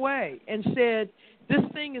swept them away and said, this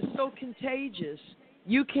thing is so contagious,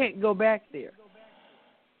 you can't go back there.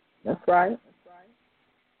 That's right.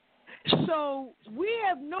 So we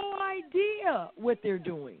have no idea what they're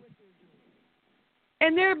doing.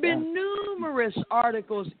 And there have been numerous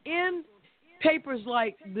articles in papers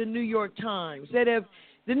like the New York Times the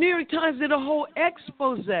New York Times did a whole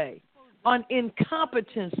expose on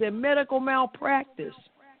incompetence and medical malpractice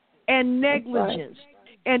and negligence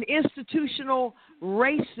and institutional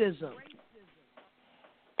racism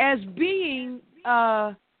as being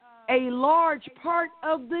a large part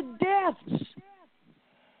of the deaths.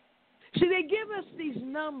 See, they give us these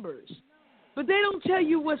numbers, but they don't tell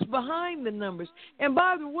you what's behind the numbers. And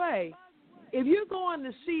by the way, if you go on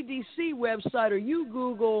the CDC website or you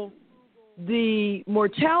Google the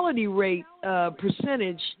mortality rate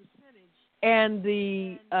percentage and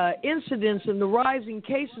the incidence and the rising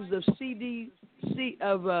cases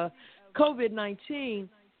of COVID-19,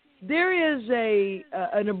 there is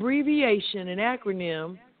an abbreviation, an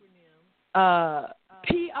acronym,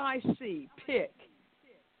 PIC.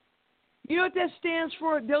 You know what that stands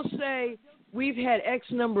for? They'll say we've had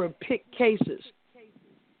X number of PIC cases.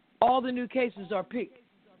 All the new cases are PIC.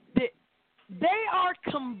 They are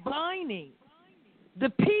combining. The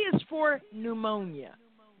P is for pneumonia.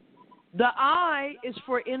 The I is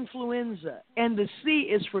for influenza, and the C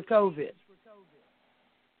is for COVID.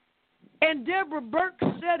 And Deborah Burke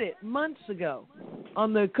said it months ago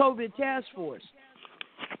on the COVID task force.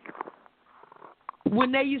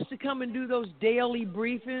 When they used to come and do those daily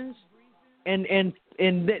briefings, and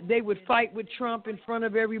they would fight with Trump in front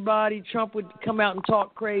of everybody. Trump would come out and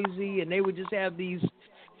talk crazy, and they would just have these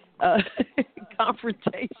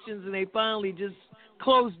confrontations, and they finally just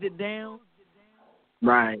closed it down.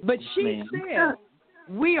 Right. But she said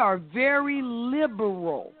we are very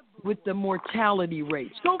liberal with the mortality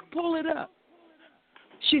rates. Go pull it up.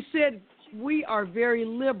 She said we are very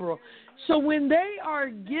liberal. So when they are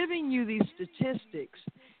giving you these statistics,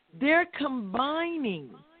 they're combining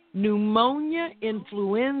pneumonia,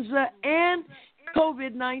 influenza, and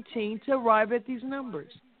COVID-19 to arrive at these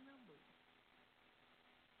numbers.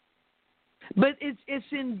 But it's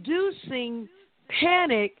inducing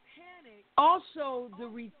panic, also the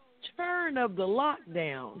return of the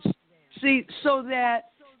lockdowns. See, so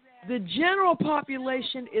that the general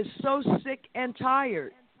population is so sick and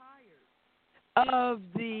tired of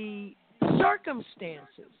the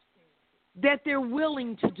circumstances that they're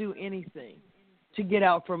willing to do anything to get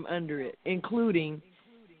out from under it, including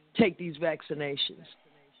take these vaccinations.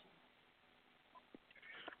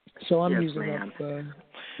 So I'm using up a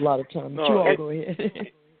lot of time. But you all go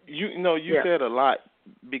ahead. You said a lot.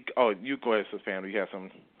 You go ahead, Sister Pam. You have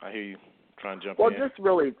some. I hear you trying to jump in. Well, just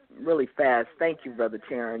really, really fast. Thank you, Brother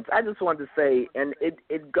Terrence. I just wanted to say, and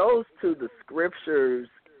it goes to the scriptures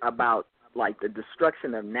about like the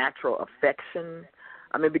destruction of natural affection.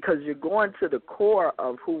 I mean, because you're going to the core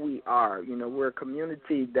of who we are. You know, we're a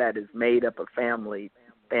community that is made up of family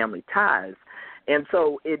ties. And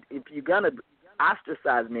so if you're going to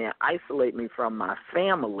ostracize me and isolate me from my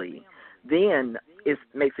family, then it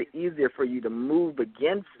makes it easier for you to move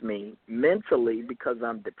against me mentally because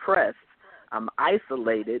I'm depressed, I'm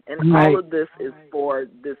isolated, and all of this is for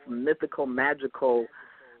this mythical, magical,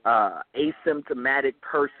 asymptomatic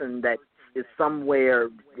person that is somewhere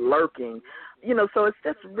lurking. You know, so it's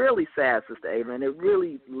just really sad, Sister Ava, and it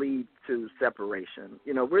really leads to separation.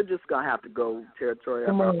 You know, we're just going to have to go territory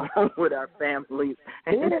of our own with our families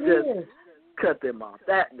and just cut them off.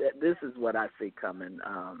 This is what I see coming.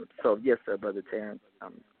 So, yes, sir, Brother Terrence.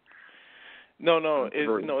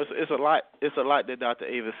 It's a lot. It's a lot that Dr.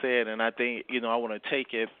 Ava said, and I think I want to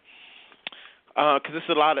take it because it's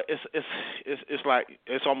a lot of it's like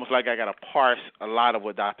it's almost like I got to parse a lot of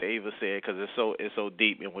what Dr. Ava said because it's so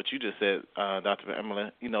deep. And what you just said, Dr.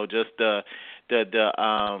 Emily, just the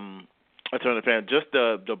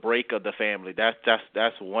break of the family.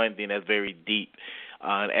 That's one thing that's very deep.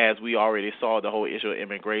 As we already saw, the whole issue of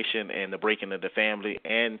immigration and the breaking of the family.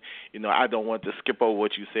 And, I don't want to skip over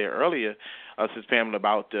what you said earlier, Sister Pamela,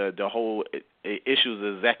 about the whole issues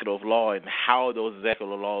of executive law and how those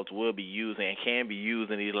executive laws will be used and can be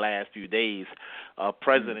used in these last few days of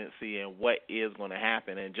presidency and what is going to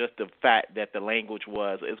happen. And just the fact that the language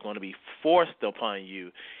was it's going to be forced upon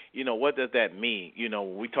you. What does that mean?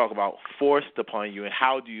 We talk about forced upon you, and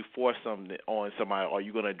how do you force something on somebody? Are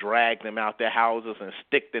you going to drag them out their houses and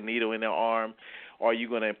stick the needle in their arm? Or are you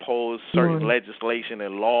going to impose certain legislation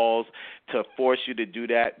and laws to force you to do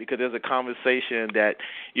that? Because there's a conversation that,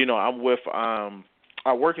 I'm with.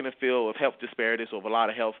 I work in the field of health disparities, so with a lot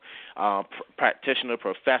of health practitioners,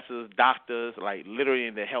 professors, doctors, like literally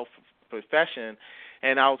in the health profession.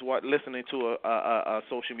 And I was listening to a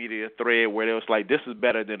social media thread where it was like, this is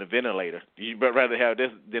better than a ventilator. You'd rather have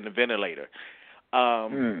this than a ventilator.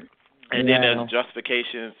 And then there's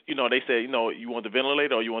justifications. They say, you want the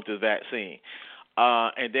ventilator or you want the vaccine.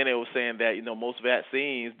 And then it was saying that, most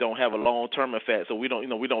vaccines don't have a long-term effect. So we don't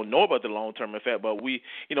know about the long-term effect, but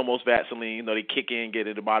most vaccines, they kick in, get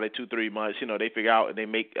in the body 2-3 months, they figure out and they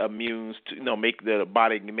make immunes, make the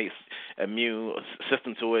body makes immune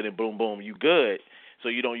system to it and boom, boom, you good. So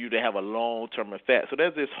you don't usually have a long-term effect. So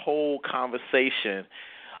there's this whole conversation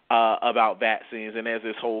about vaccines, and there's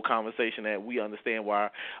this whole conversation that we understand why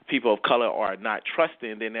people of color are not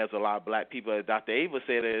trusting. Then there's a lot of black people, as Dr. Ava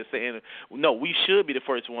said, that are saying, no, we should be the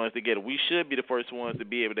first ones to get it. We should be the first ones to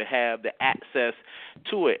be able to have the access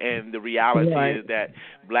to it. And the reality is that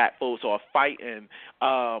black folks are fighting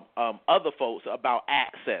other folks about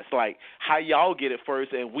access, like how y'all get it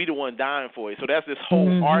first and we the one dying for it. So that's this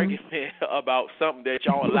whole argument about something that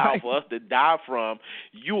y'all allow for us to die from.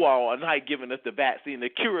 You all are not giving us the vaccine to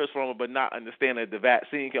cure us from it, but not understanding that the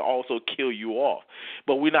vaccine can also kill you off.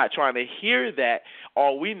 But we're not trying to hear that.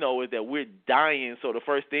 All we know is that we're dying. So the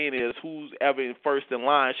first thing is who's ever in first in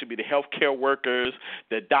line should be the healthcare workers,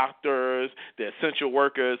 the doctors, the essential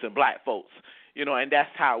workers, and black folks. and that's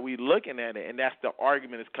how we looking at it, and that's the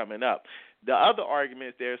argument that's coming up. The other argument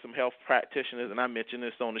is there are some health practitioners, and I mentioned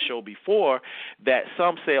this on the show before, that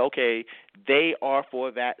some say, okay, they are for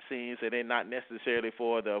vaccines and they're not necessarily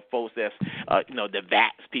for the folks that's, the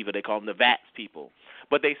VAX people. They call them the VAX people.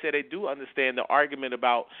 But they say they do understand the argument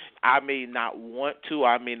about I may not want to,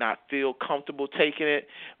 I may not feel comfortable taking it,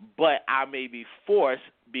 but I may be forced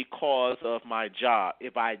because of my job.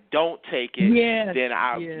 If I don't take it, then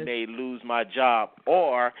I may lose my job.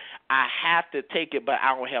 Or I have to take it, but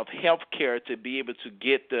I don't have health care to be able to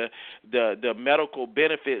get the medical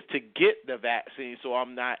benefits to get the vaccine, so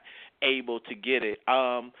I'm not able to get it.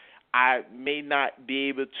 I may not be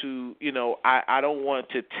able to, I don't want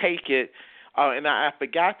to take it. And I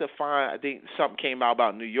forgot to find, I think something came out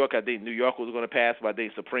about New York. I think New York was going to pass, but I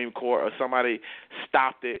think Supreme Court or somebody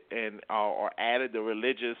stopped it and or added the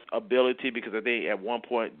religious ability, because I think at one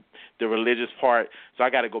point the religious part, so I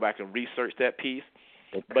got to go back and research that piece.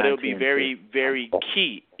 But it'll be very, very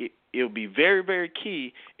key. It'll be very, very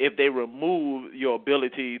key if they remove your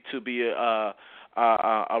ability to be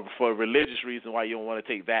for a religious reason why you don't want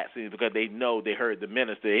to take vaccines, because they know they heard the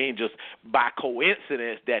minister. It ain't just by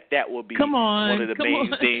coincidence that will be one of the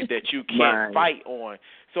main things that you can't fight on.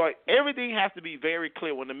 So everything has to be very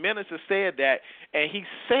clear. When the minister said that, and he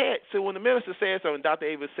said, so when the minister said something, Dr.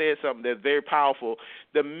 Ava said something that's very powerful,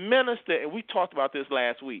 the minister, and we talked about this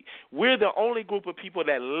last week, we're the only group of people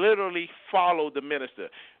that literally follow the minister.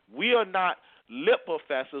 We are not lip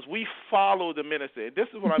professors. We follow the minister. This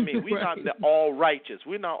is what I mean. We're not all righteous.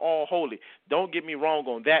 We're not all holy. Don't get me wrong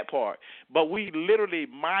on that part. But we literally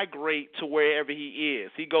migrate to wherever he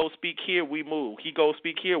is. He goes speak here, we move. He goes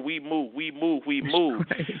speak here, we move. We move, we move.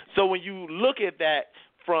 So when you look at that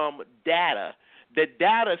from data, the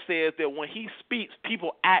data says that when he speaks,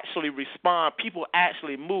 people actually respond. People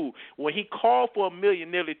actually move. When he called for 1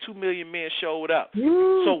 million, nearly 2 million men showed up.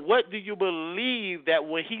 So what do you believe that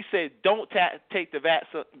when he said don't take the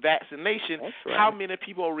vaccination, how many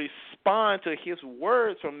people respond to his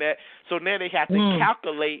words from that? So now they have to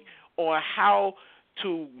calculate on how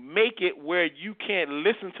to make it where you can't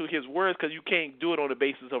listen to his words, because you can't do it on the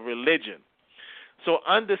basis of religion. So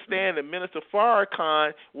understand that Minister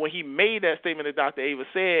Farrakhan, when he made that statement that Dr. Ava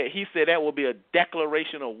said, he said that will be a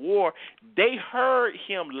declaration of war. They heard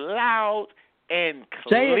him loud and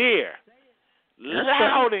clear.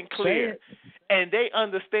 Loud and clear. And they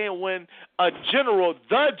understand when the general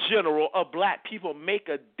of black people make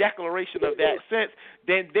a declaration of that sense,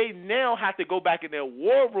 then they now have to go back in their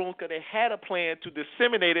war room, because they had a plan to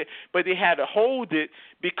disseminate it, but they had to hold it,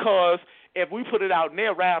 because if we put it out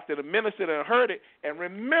there right after the minister done heard it, and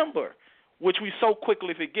remember, which we so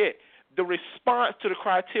quickly forget, the response to the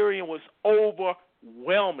criterion was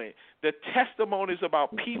overwhelming. The testimonies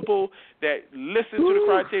about people that listened to the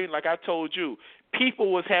criterion, like I told you,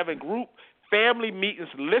 people was having group family meetings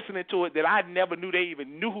listening to it that I never knew they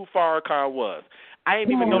even knew who Farrakhan was. I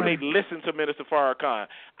didn't even know they listened to Minister Farrakhan.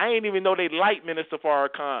 I didn't even know they liked Minister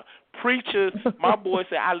Farrakhan. Preachers, my boy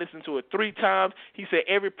said, I listened to it 3 times. He said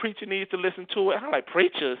every preacher needs to listen to it. I'm like,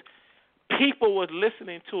 preachers? People was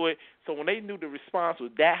listening to it, so when they knew the response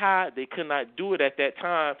was that high, they could not do it at that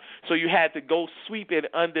time. So you had to go sweep it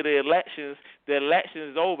under the elections. The election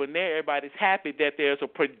is over. Now everybody's happy that there's a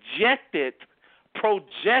projected,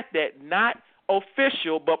 not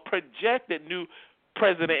official, but projected new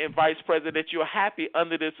president and vice president. You're happy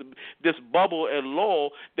under this bubble and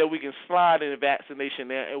lull that we can slide in a vaccination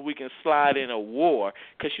there, and we can slide in a war,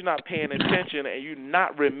 because you're not paying attention and you're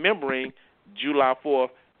not remembering July 4th,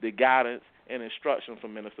 the guidance and instruction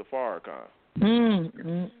from Minister Farrakhan.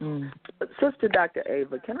 Sister Dr.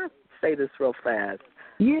 Ava, can I say this real fast?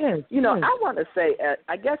 Yes. I want to say,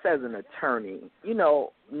 I guess as an attorney,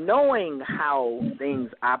 knowing how things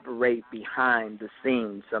operate behind the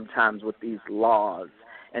scenes sometimes with these laws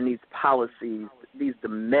and these policies, these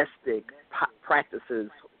domestic practices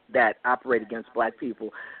that operate against black people,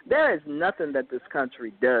 there is nothing that this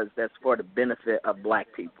country does that's for the benefit of black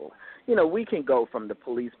people. We can go from the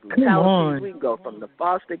police brutality, we can go from the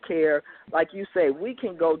foster care, like you say, we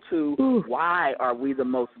can go to why are we the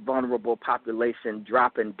most vulnerable population,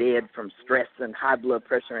 dropping dead from stress and high blood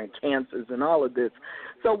pressure and cancers and all of this.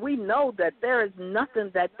 So we know that there is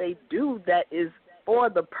nothing that they do that is for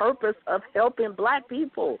the purpose of helping black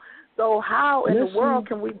people. So how in the world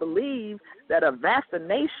can we believe that a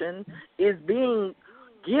vaccination is being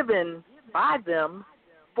given by them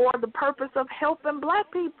for the purpose of helping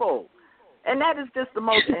black people? And that is just the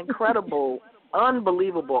most incredible,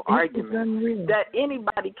 unbelievable argument that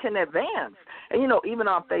anybody can advance. And, even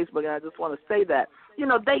on Facebook, and I just want to say that,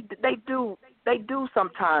 they do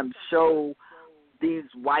sometimes show these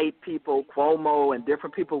white people, Cuomo and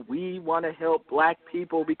different people, we want to help black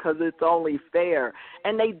people because it's only fair.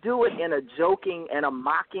 And they do it in a joking and a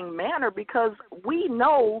mocking manner because we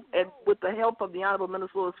know, and with the help of the Honorable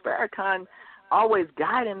Minister Louis Farrakhan always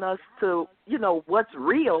guiding us to, what's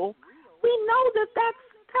real, we know that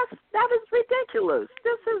is ridiculous.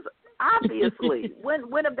 This is obviously,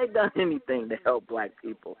 when have they done anything to help black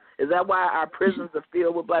people? Is that why our prisons are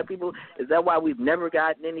filled with black people? Is that why we've never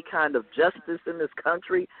gotten any kind of justice in this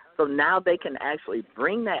country? So now they can actually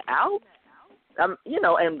bring that out?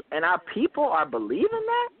 And our people are believing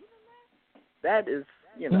that? That is,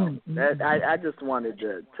 that I just wanted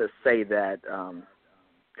to say that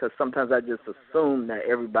because sometimes I just assume that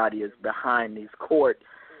everybody is behind these court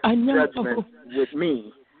judgments with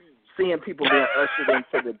me. Seeing people being ushered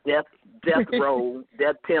into the death row,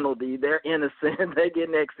 death penalty, they're innocent, they're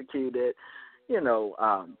getting executed, and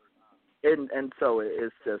so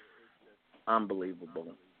it's just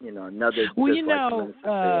unbelievable. Another. Well,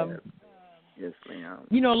 yes,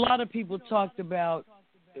 ma'am. A lot of people talked about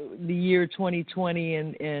the year 2020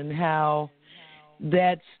 and how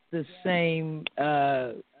that's the same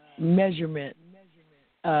measurement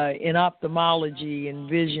in ophthalmology and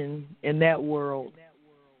vision in that world.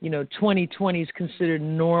 2020 is considered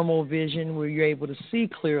normal vision where you're able to see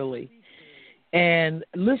clearly. And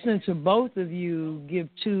listening to both of you give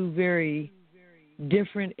two very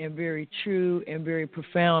different and very true and very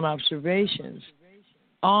profound observations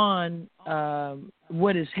on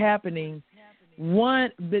what is happening.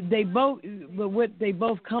 What they both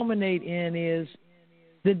culminate in is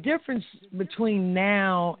the difference between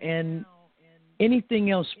now and anything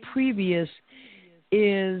else previous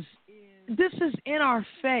is this is in our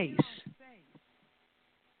face.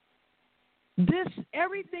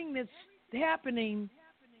 Everything that's happening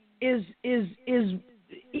is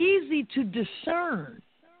easy to discern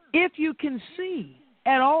if you can see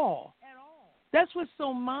at all. That's what's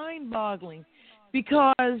so mind-boggling,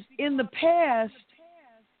 because in the past,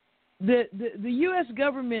 the U.S.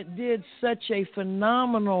 government did such a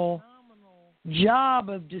phenomenal job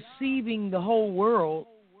of deceiving the whole world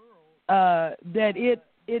that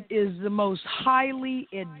it is the most highly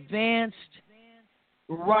advanced,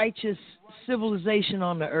 righteous civilization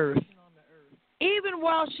on the earth. Even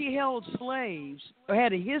while she held slaves or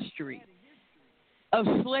had a history of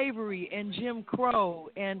slavery and Jim Crow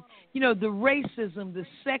and, the racism, the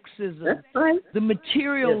sexism, the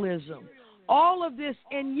materialism, all of this,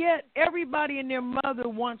 and yet everybody and their mother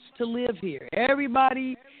wants to live here.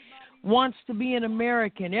 Everybody wants to be an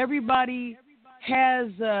American. Everybody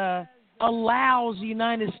allows the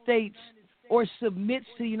United States or submits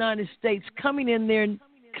to the United States coming in their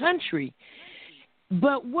country.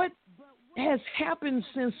 But what has happened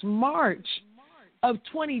since March of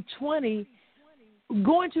 2020,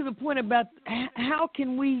 going to the point about how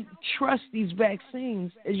can we trust these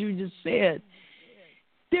vaccines, as you just said,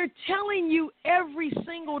 they're telling you every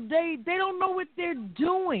single day they don't know what they're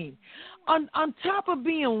doing. On top of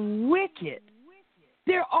being wicked,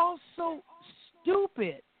 they're also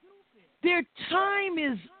stupid. Their time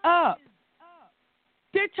is up.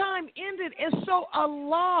 Their time ended, and so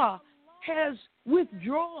Allah has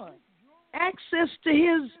withdrawn access to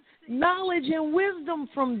His knowledge and wisdom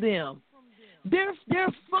from them. They're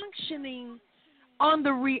functioning on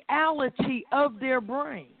the reality of their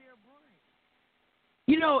brain.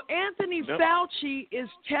 Anthony Fauci is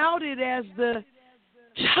touted as the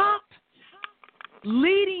top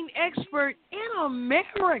leading expert in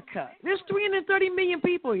America. There's 330 million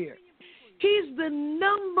people here. He's the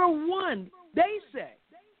number one, they say,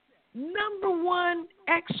 number one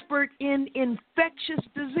expert in infectious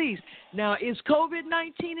disease. Now, is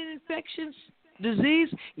COVID-19 an infectious disease?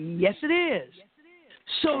 Yes, it is.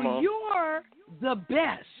 So you're the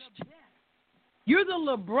best. You're the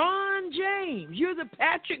LeBron James. You're the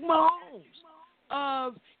Patrick Mahomes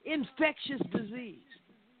of infectious disease.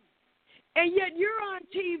 And yet you're on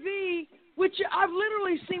TV, which I've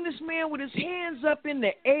literally seen this man with his hands up in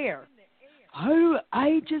the air.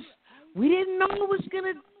 We didn't know it was going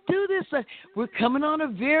to do this. We're coming on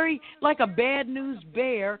like a bad news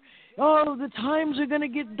bear. Oh, the times are going to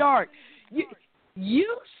get dark.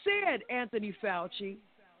 You said, Anthony Fauci,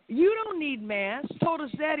 you don't need masks, told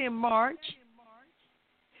us that in March.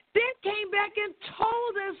 Then came back and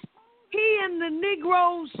told us, he and the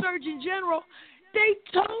Negro Surgeon General, they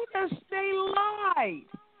told us they lied.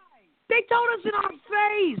 They told us in our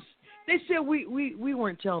face. They said we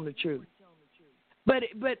weren't telling the truth. But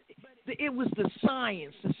it was the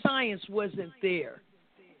science. The science wasn't there.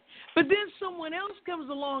 But then someone else comes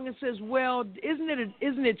along and says, well, isn't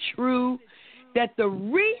it true that the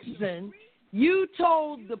reason You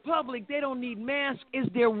told the public they don't need masks is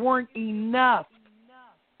there weren't enough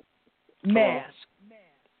masks.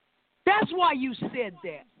 That's why you said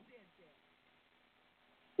that.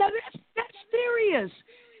 Now, that's serious.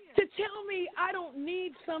 To tell me I don't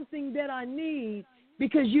need something that I need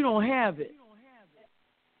because you don't have it.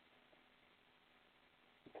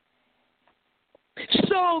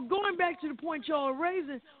 So, going back to the point y'all are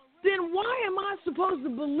raising, then why am I supposed to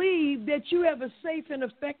believe that you have a safe and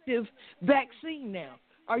effective vaccine now?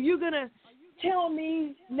 Are you going to tell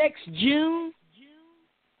me next June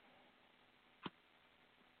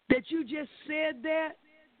that you just said that?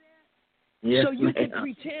 Yes, so you ma'am. can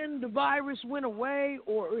pretend the virus went away?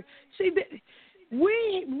 Or see,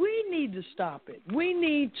 we need to stop it. We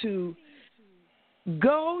need to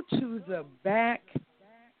go to the back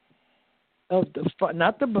of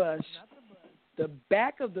not the bus, the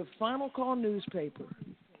back of the Final Call newspaper.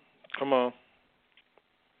 Come on.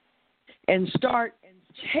 And start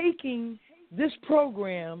taking this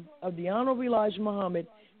program of the Honorable Elijah Muhammad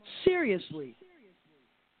seriously.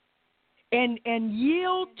 And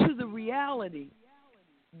yield to the reality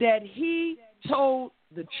that he told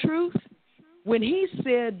the truth when he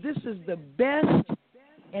said this is the best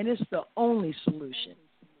and it's the only solution,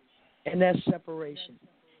 and that's separation.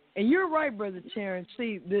 And you're right, Brother Terrence.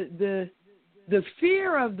 See, the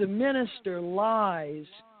fear of the minister lies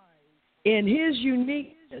in his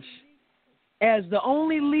uniqueness as the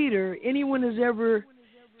only leader anyone has ever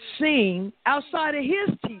seen outside of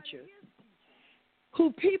his teacher, who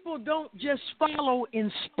people don't just follow in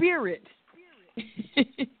spirit,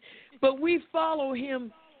 but we follow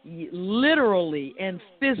him literally and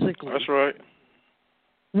physically. That's right.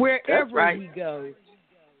 Wherever he goes.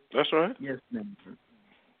 That's right. Yes, ma'am.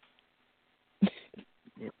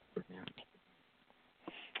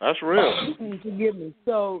 That's real. Forgive me.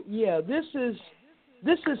 So yeah, this is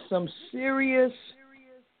some serious.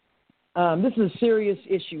 This is a serious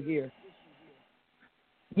issue here.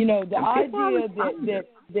 You know, the idea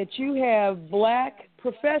that you have black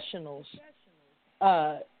professionals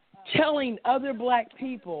telling other black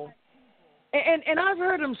people, and I've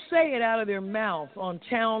heard them say it out of their mouth on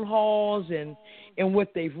town halls and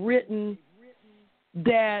what they've written,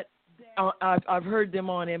 that I've heard them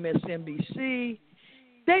on MSNBC.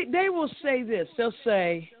 They will say this. They'll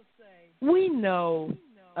say, we know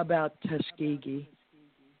about Tuskegee,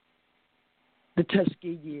 the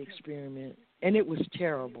Tuskegee experiment, and it was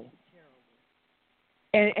terrible.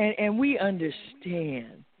 And we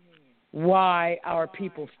understand why our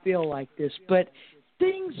people feel like this, but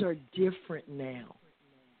things are different now.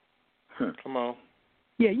 Come on.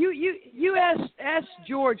 Yeah, you ask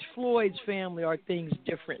George Floyd's family, are things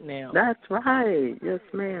different now? That's right. Yes,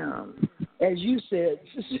 ma'am. As you said,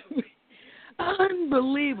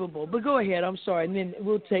 unbelievable. But go ahead. I'm sorry, and then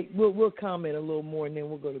we'll comment a little more, and then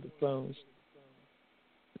we'll go to the phones.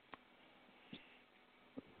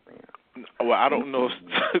 Well, I don't know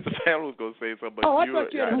if the panel was going to say something, but I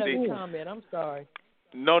thought you had another comment. I'm sorry.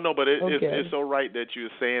 No, but okay. It's so right that you're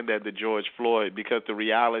saying that the George Floyd, because the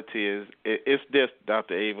reality is, it's this,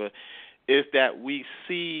 Dr. Ava, is that we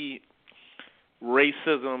see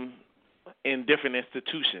racism in different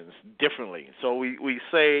institutions differently. So we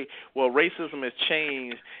say, well, racism has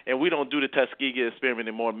changed, and we don't do the Tuskegee experiment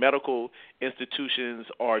anymore. Medical institutions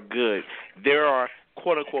are good. There are,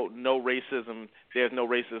 quote unquote, no racism. There's no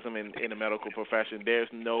racism in the medical profession. There's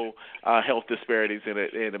no health disparities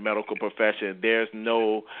in the medical profession. There's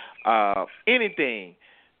no anything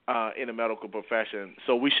in the medical profession.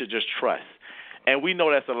 So we should just trust. And we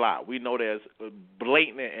know that's a lot. We know there's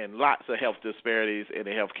blatant and lots of health disparities in the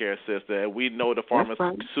healthcare system. And we know the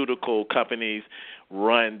pharmaceutical companies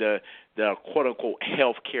run the quote-unquote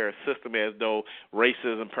healthcare system as though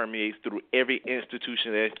racism permeates through every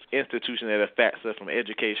institution that affects us, from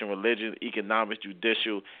education, religion, economics,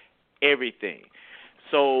 judicial, everything.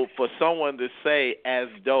 So for someone to say as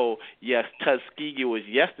though, yes, Tuskegee was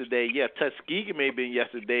yesterday, yeah, Tuskegee may have been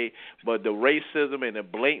yesterday, but the racism and the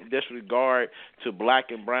blatant disregard to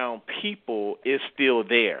black and brown people is still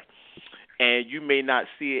there. And you may not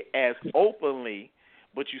see it as openly,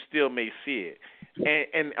 but you still may see it.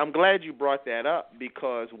 And I'm glad you brought that up,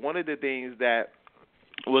 because one of the things that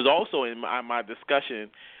was also in my discussion,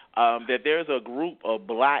 that there's a group of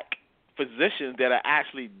black physicians that are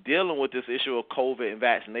actually dealing with this issue of COVID and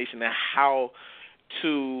vaccination, and how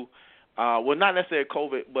to, well, not necessarily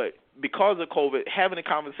COVID, but because of COVID, having a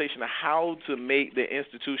conversation of how to make the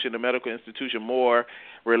institution, the medical institution, more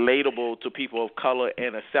relatable to people of color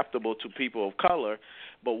and acceptable to people of color.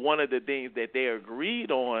 But one of the things that they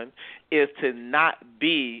agreed on is to not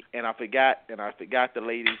be, and I forgot the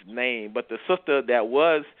lady's name, but the sister that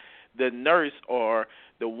was the nurse or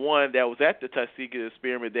the one that was at the Tuskegee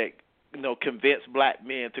experiment that convinced black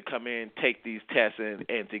men to come in and take these tests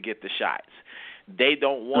and to get the shots. They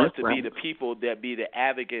don't want to be the people that be the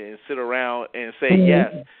advocate and sit around and say,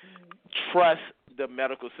 yes, trust the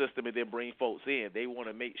medical system and then bring folks in. They want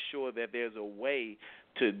to make sure that there's a way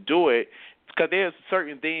to do it, because there's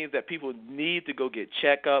certain things that people need to go get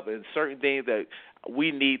checked up and certain things that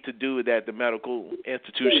we need to do that the medical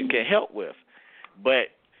institution can help with. But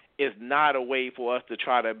it's not a way for us to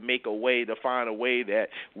try to make a way to find a way that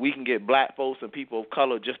we can get black folks and people of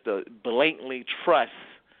color just to blatantly trust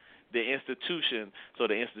the institution so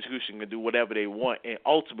the institution can do whatever they want, and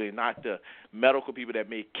ultimately not the medical people that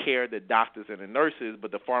may care, the doctors and the nurses, but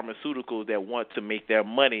the pharmaceuticals that want to make their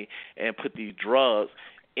money and put these drugs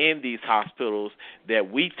in these hospitals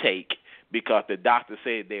that we take because the doctor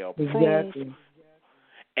said they approve. Exactly.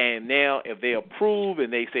 And now, if they approve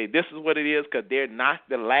and they say this is what it is, because they're not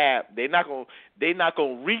the lab, they're not going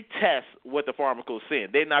to retest what the pharmaceutical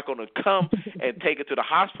said. They're not going to come and take it to the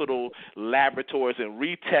hospital laboratories and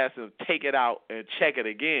retest and take it out and check it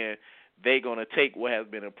again. They're going to take what has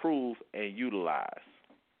been approved and utilize.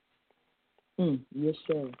 Yes,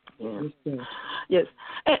 sir. Yeah. Yes, sir. Yes,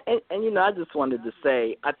 and I just wanted to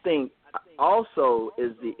say, I think also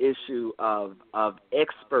is the issue of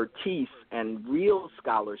expertise and real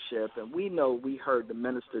scholarship. And we heard the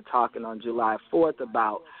minister talking on July 4th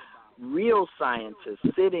about real scientists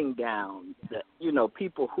sitting down,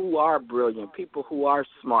 people who are brilliant, people who are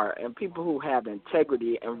smart, and people who have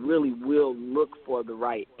integrity and really will look for the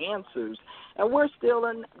right answers. And we're still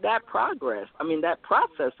in that that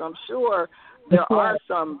process. I'm sure there are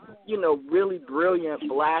some, really brilliant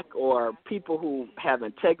black or people who have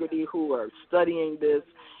integrity who are studying this,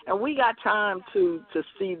 and we got time to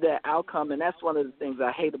see the outcome. And that's one of the things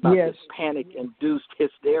I hate about this panic-induced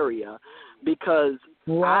hysteria, because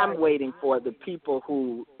I'm waiting for the people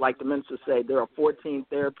who, like the minister said, there are 14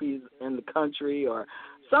 therapies in the country or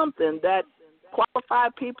something that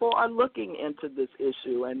qualified people are looking into this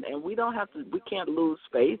issue, and we can't lose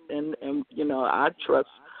faith, and I trust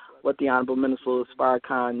what the Honorable Minister Louis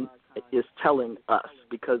Farrakhan is telling us,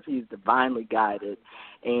 because he's divinely guided,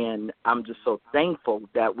 and I'm just so thankful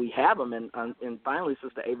that we have him. And finally,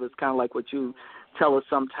 Sister Ava, it's kind of like what you tell us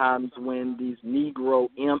sometimes when these Negro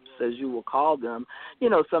imps, as you will call them,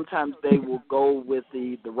 sometimes they will go with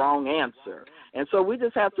the wrong answer. And so we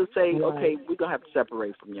just have to say, okay, we're going to have to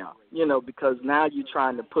separate from y'all, because now you're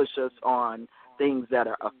trying to push us on things that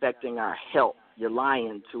are affecting our health. You're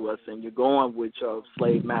lying to us, and you're going with your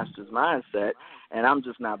slave master's mindset, and I'm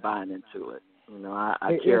just not buying into it.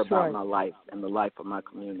 I care about my life and the life of my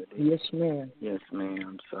community. Yes, ma'am. Yes,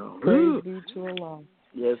 ma'am. So praise be to Allah.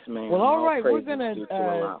 Yes, ma'am. Well, all right, we're gonna.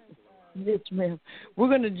 Yes, ma'am. We're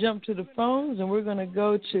gonna jump to the phones, and we're gonna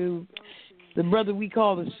go to the brother we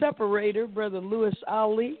call the separator, Brother Louis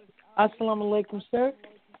Ali. Assalamu alaikum, sir.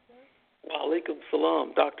 Wa alaikum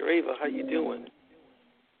salam, Dr. Ava. How you doing?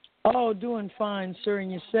 Oh, doing fine, sir,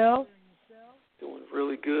 and yourself? Doing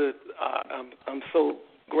really good. I'm so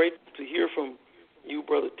grateful to hear from you,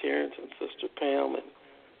 Brother Terrence, and Sister Pam, and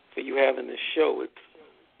for you having this show.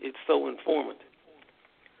 It's so informative.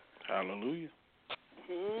 Hallelujah.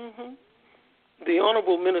 Mm-hmm. The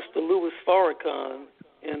Honorable Minister Louis Farrakhan,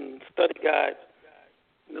 in Study Guide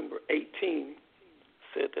number 18,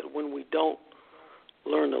 said that when we don't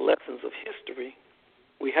learn the lessons of history,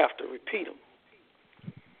 we have to repeat them.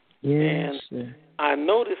 Yes. And I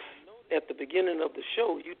noticed at the beginning of the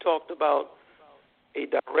show you talked about a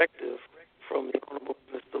directive from the Honorable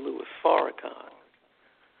Mr. Louis Farrakhan.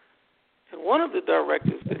 And one of the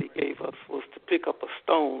directives that he gave us was to pick up a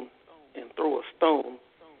stone and throw a stone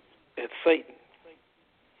at Satan.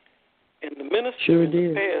 And the minister in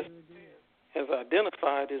the past has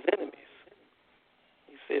identified his enemies.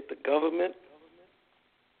 He said the government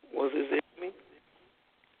was his enemy,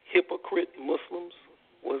 hypocrite Muslims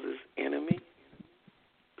was his enemy,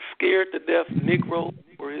 scared to death Negroes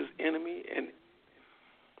were his enemy, and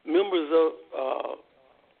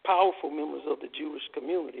powerful members of the Jewish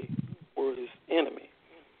community were his enemy.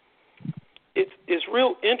 It's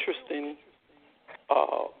real interesting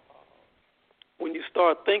when you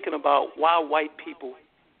start thinking about why white people,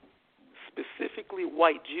 specifically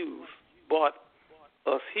white Jews, bought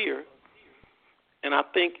us here. And I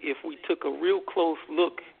think if we took a real close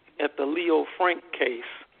look at the Leo Frank case,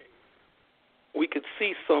 we could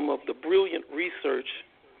see some of the brilliant research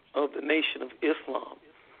of the Nation of Islam.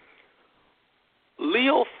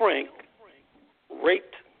 Leo Frank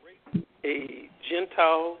raped a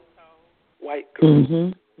Gentile white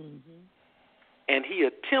girl, and he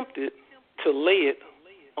attempted to lay it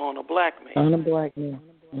on a black man. On a black man.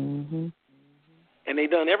 Mm-hmm. And they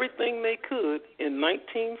done everything they could in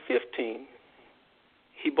 1915.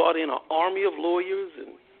 He brought in an army of lawyers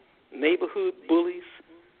and neighborhood bullies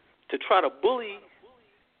to try to bully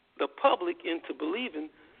the public into believing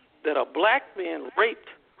that a black man raped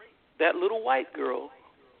that little white girl,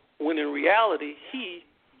 when in reality he,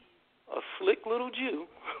 a slick little Jew,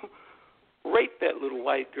 raped that little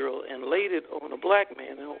white girl and laid it on a black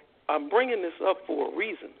man. Now, I'm bringing this up for a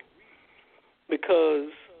reason, because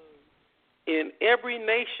in every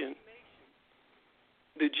nation,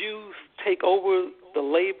 the Jews take over the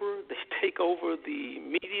labor, they take over the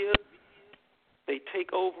media, they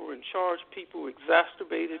take over and charge people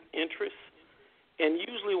exacerbated interests, and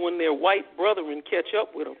usually when their white brethren catch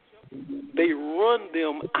up with them, they run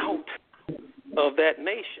them out of that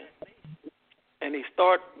nation, and they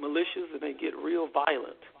start militias and they get real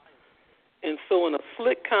violent. And so in a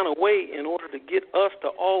slick kind of way, in order to get us to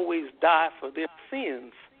always die for their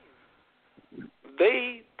sins,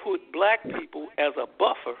 they put black people as a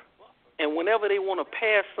buffer, and whenever they want to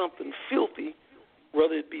pass something filthy,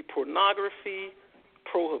 whether it be pornography,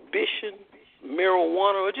 prohibition,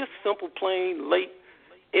 marijuana, or just simple plain late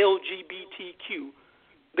LGBTQ,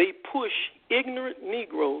 they push ignorant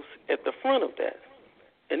Negroes at the front of that.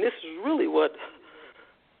 And this is really what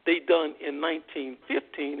they done in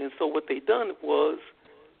 1915. And so what they done was,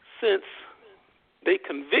 since they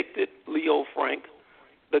convicted Leo Frank,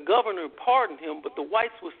 the governor pardoned him, but the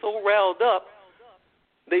whites were so riled up,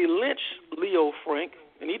 they lynched Leo Frank,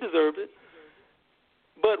 and he deserved it.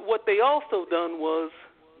 But what they also done was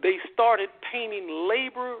they started painting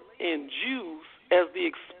labor and Jews as the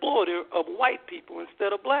exploiter of white people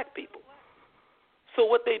instead of black people. So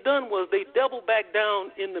what they done was they doubled back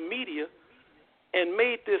down in the media and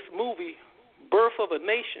made this movie, Birth of a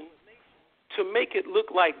Nation, to make it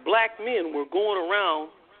look like black men were going around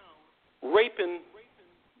raping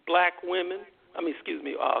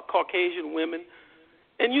Caucasian women.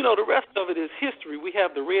 And, you know, the rest of it is history. We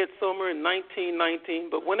have the Red Summer in 1919,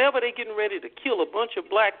 but whenever they're getting ready to kill a bunch of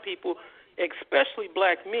black people, especially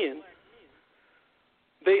black men,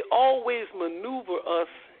 they always maneuver us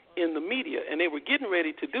in the media. And they were getting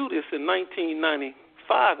ready to do this in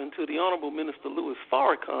 1995 until the Honorable Minister Louis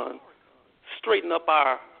Farrakhan straightened up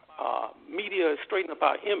our media, straightened up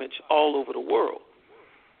our image all over the world.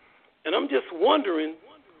 And I'm just wondering,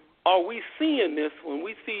 are we seeing this when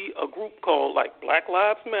we see a group called like Black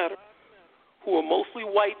Lives Matter, who are mostly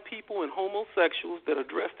white people and homosexuals that are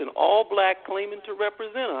dressed in all black, claiming to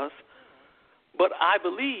represent us, but I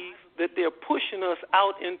believe that they're pushing us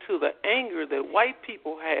out into the anger that white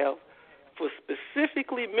people have for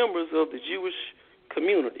specifically members of the Jewish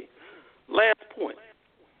community. Last point,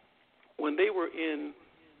 when they were in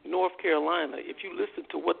North Carolina, if you listen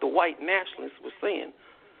to what the white nationalists were saying,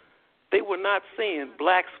 they were not saying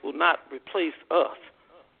blacks will not replace us.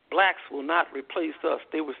 Blacks will not replace us.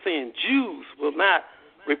 They were saying Jews will not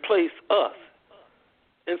replace us.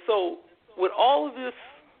 And so with all of this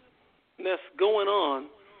that's going on,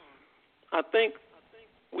 I think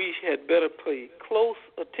we had better pay close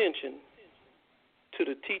attention to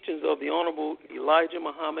the teachings of the Honorable Elijah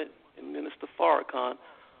Muhammad and Minister Farrakhan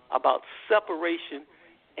about separation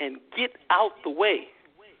and get out the way,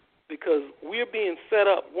 because we're being set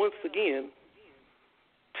up once again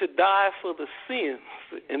to die for the sins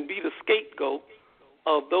and be the scapegoat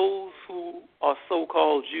of those who are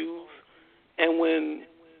so-called Jews. And when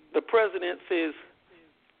the president says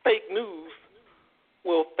fake news,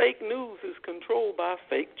 well, fake news is controlled by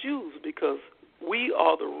fake Jews, because we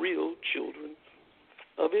are the real children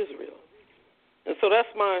of Israel. And so that's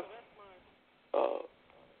my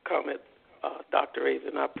comment, Dr.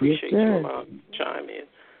 Aven. I appreciate you allowing me to chime in.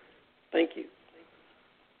 Thank you.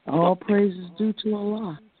 All praises due to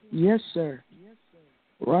Allah. Yes, sir.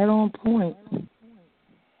 Right on point.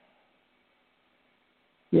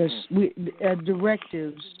 Yes,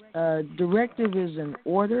 directives. Directive is an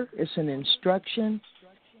order. It's an instruction.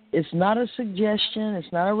 It's not a suggestion.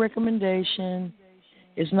 It's not a recommendation.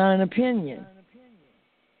 It's not an opinion.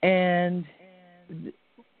 And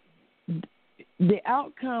the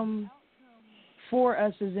outcome for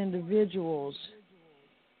us as individuals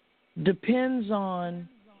depends on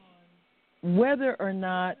whether or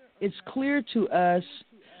not it's clear to us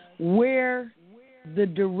where the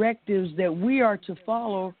directives that we are to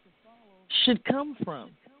follow should come from.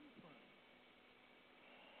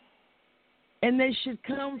 And they should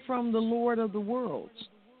come from the Lord of the worlds.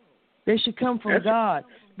 They should come from God.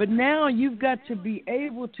 But now you've got to be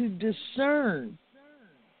able to discern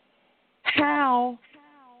how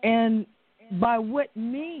and by what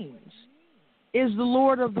means is the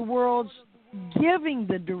Lord of the worlds giving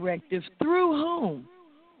the directive, through whom,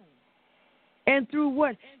 And through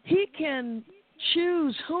what? He can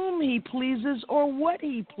choose whom he pleases or what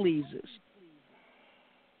he pleases.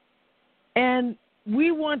 And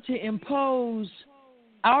we want to impose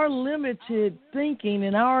our limited thinking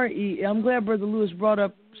and I'm glad Brother Lewis brought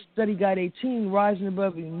up Study Guide 18, Rising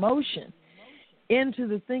Above Emotion, into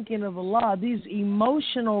the thinking of Allah, these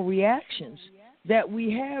emotional reactions that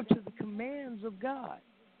we have to the commands of God.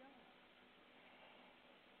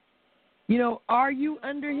 You know, are you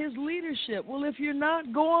under his leadership? Well, if you're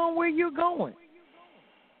not, go on where you're going.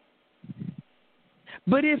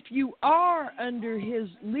 But if you are under his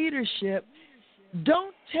leadership,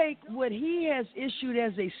 don't take what he has issued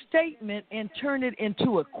as a statement and turn it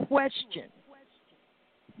into a question.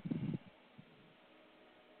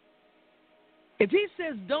 If he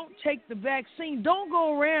says don't take the vaccine, don't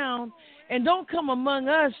go around and don't come among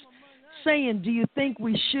us saying, do you think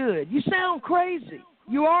we should? You sound crazy.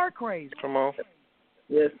 You are crazy. Come on.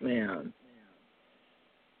 Yes, ma'am.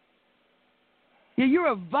 Yeah,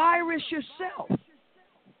 you're a virus yourself.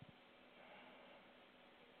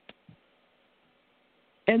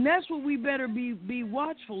 And that's what we better be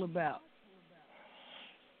watchful about.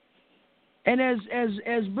 And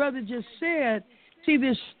as Brother just said, see,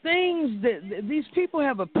 there's things that these people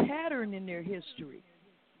have a pattern in their history,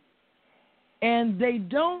 and they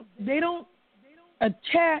don't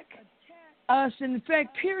attack us. In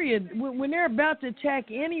fact, period, when they're about to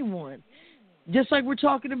attack anyone, just like we're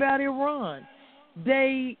talking about Iran,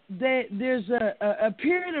 there's a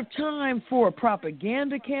period of time for a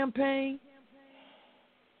propaganda campaign,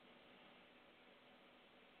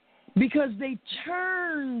 because they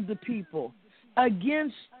turn the people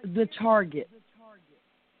against the target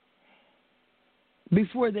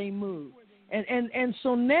before they move. And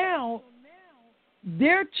so now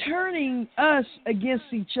they're turning us against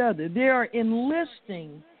each other. They are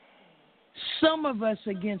enlisting some of us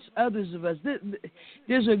against others of us.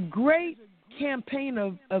 There's a great campaign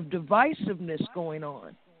of divisiveness going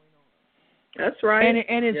on. That's right.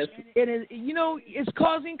 And it's, yes. It's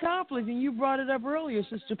causing conflict. And you brought it up earlier,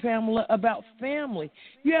 Sister Pamela, about family.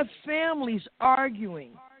 You have families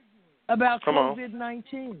arguing about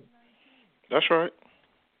COVID-19. That's right.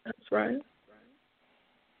 That's right.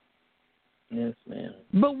 Yes, ma'am.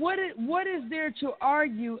 But what is there to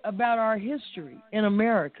argue about our history in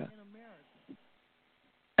America?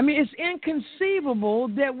 I mean, it's inconceivable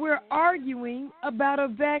that we're arguing about a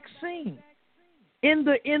vaccine in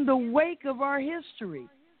the wake of our history.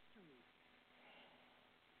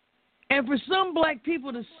 And for some black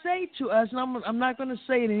people to say to us, and I'm not going to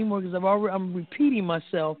say it anymore because I'm repeating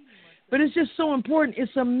myself, but it's just so important.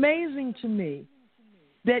 It's amazing to me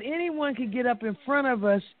that anyone could get up in front of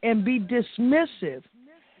us and be dismissive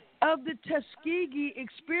of the Tuskegee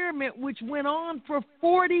experiment, which went on for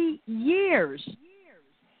 40 years.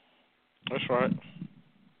 That's right.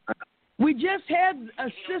 We just had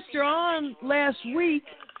a sister on last week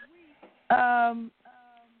on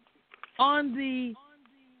the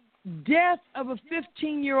death of a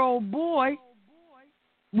 15-year-old boy,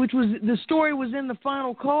 which was the story was in the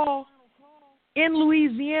final call, in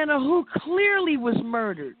Louisiana, who clearly was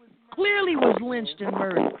murdered, clearly was lynched and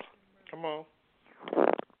murdered. Come on.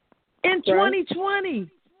 In 2020.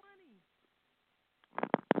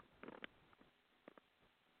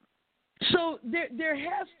 So there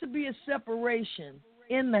has to be a separation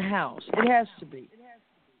in the house. It has to be.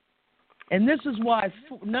 And this is why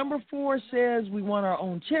number 4 says we want our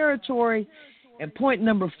own territory, and point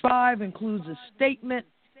number 5 includes a statement.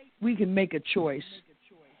 We can make a choice.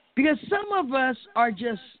 Because some of us are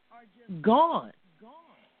just gone.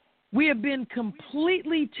 We have been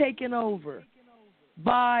completely taken over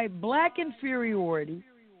by black inferiority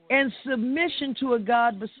and submission to a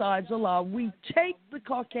God besides Allah. We take the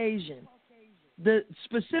Caucasian,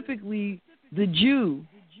 specifically the Jew,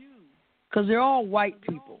 because they're all white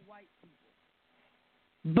people,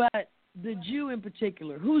 but the Jew in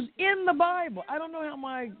particular, who's in the Bible. I don't know how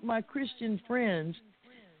my Christian friends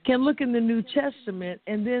can look in the New Testament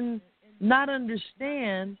and then not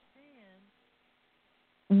understand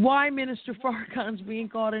why Minister Farrakhan's being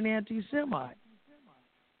called an anti-Semite.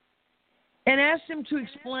 And ask them to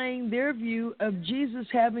explain their view of Jesus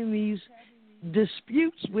having these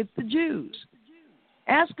disputes with the Jews.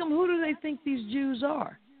 Ask them, who do they think these Jews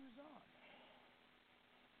are?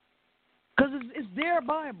 Because it's their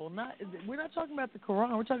Bible. We're not talking about the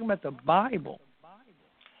Quran. We're talking about the Bible.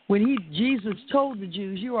 When Jesus told the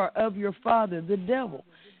Jews, you are of your father, the devil.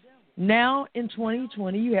 Now, in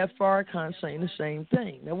 2020, you have Farrakhan saying the same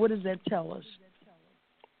thing. Now, what does that tell us?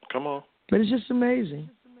 Come on. But it's just amazing.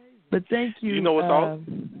 But thank you. You know what's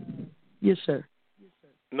Yes, sir.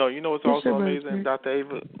 No, you know what's yes, also sir, amazing, Dr.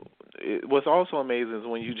 Ava? what's also amazing is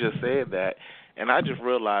when you just said that, and I just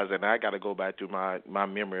realized, and I got to go back to my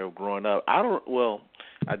memory of growing up. I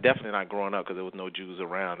definitely not growing up because there was no Jews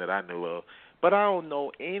around that I knew of. But I don't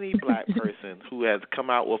know any black person who has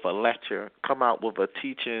come out with a lecture, come out with a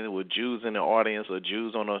teaching with Jews in the audience or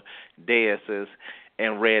Jews on the daises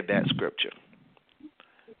and read that scripture.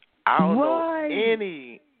 I don't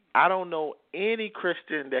know any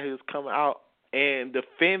Christian that has come out and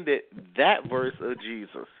defended that verse of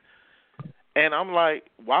Jesus. And I'm like,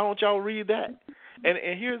 why don't y'all read that? And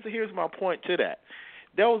here's my point to that.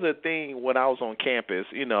 There was a thing when I was on campus,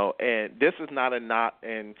 and this is not a knock.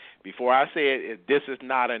 And before I say it, this is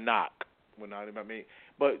not a knock. But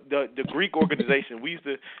the Greek organization,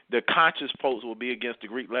 the conscious folks will be against the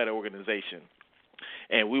Greek letter organization.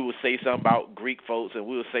 And we would say something about Greek folks, and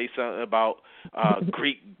we would say something about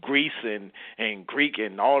Greece and Greek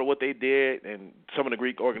and all of what they did, and some of the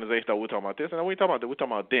Greek organizations that we're talking about this, and we ain't talking about that, we're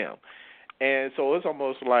talking about them. And so it's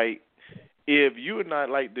almost like if you're not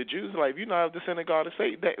like the Jews, like if you're not of the synagogue of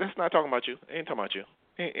Satan, that's not talking about you. It ain't talking about you.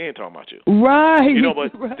 It ain't talking about you. Right.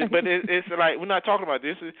 But it's like we're not talking about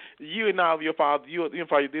this. You and now your father, you're the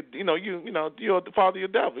father of your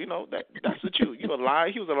devil. That's the Jew. You're a liar.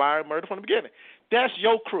 He was a liar, murdered from the beginning. That's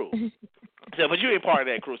your crew. So, but you ain't part of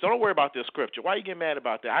that crew. So don't worry about this scripture. Why you get mad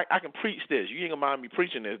about that? I can preach this. You ain't gonna mind me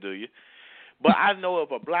preaching this, do you? But I know if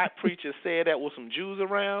a black preacher said that with some Jews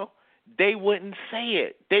around, they wouldn't say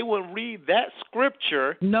it. They wouldn't read that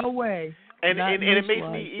scripture. No way. And it makes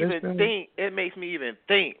me even think. It makes me even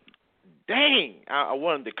think. Dang, I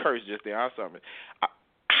wanted to curse just there. I'm sorry.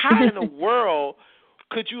 How in the world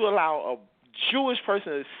could you allow a Jewish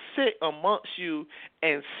person to sit amongst you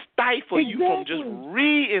and stifle you from just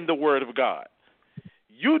reading the Word of God?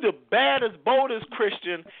 You the baddest, boldest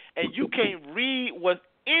Christian, and you can't read what's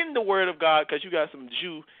in the Word of God because you got some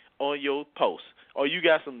Jew on your post, or you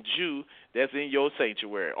got some Jew that's in your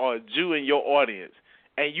sanctuary, or a Jew in your audience,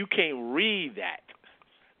 and you can't read that.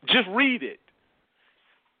 Just read it.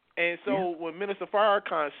 And so when Minister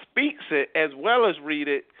Farrakhan speaks it as well as read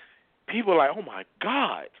it, people are like, oh, my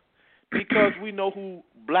God, because we know who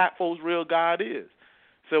black folks' real God is.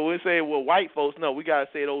 So we say, well, white folks, no, we got to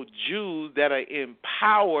say those Jews that are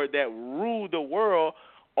empowered, that rule the world,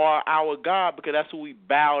 are our God, because that's who we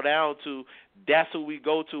bow down to. That's who we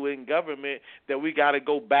go to in government, that we got to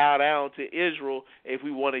go bow down to Israel if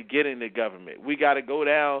we want to get in the government. We got to go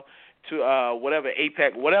down to whatever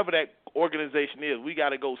AIPAC, whatever that organization is. We got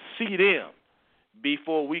to go see them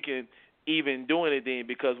before we can even do anything,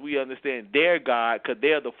 because we understand their God, because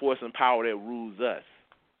they're the force and power that rules us.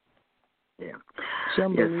 Yeah.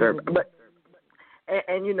 Yes, sir. But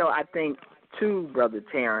and I think too, Brother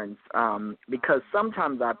Terrence, because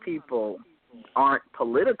sometimes our people aren't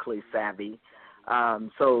politically savvy,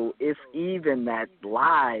 so it's even that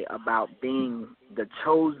lie about being the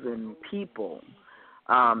chosen people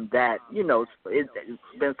that it's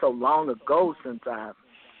been so long ago since I've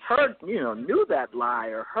heard knew that lie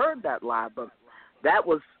or heard that lie, but that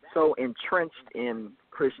was so entrenched in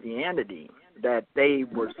Christianity that they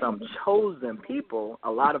were some chosen people.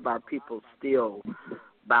 A lot of our people still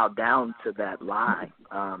bow down to that lie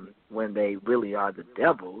when they really are the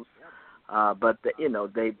devils. But they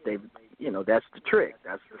that's the trick,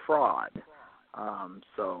 that's the fraud.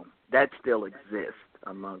 So that still exists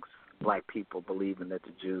amongst black people, believing that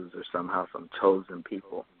the Jews are somehow some chosen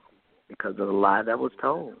people because of the lie that was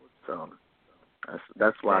told. So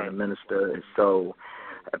that's why the minister is so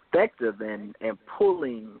effective in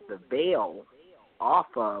pulling the veil off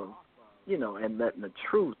of, and letting the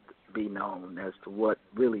truth be known as to what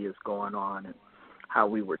really is going on and how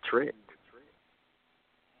we were tricked.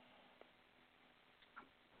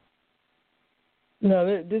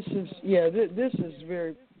 No, this is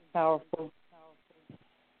very powerful.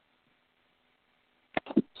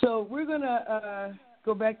 So we're going to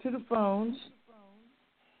go back to the phones.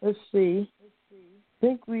 Let's see. I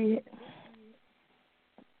think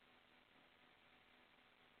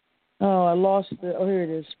I lost here it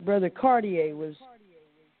is. Brother Cartier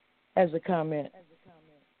has a comment.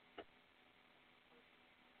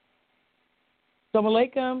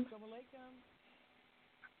 Assalamu alaikum.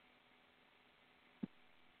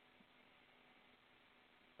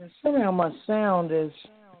 Somehow my sound is...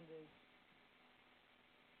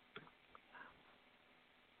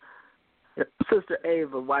 Sister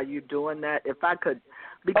Ava, while you're doing that, if I could,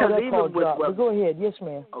 because even with what... Go ahead. Yes,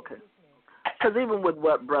 ma'am. Okay. Because even with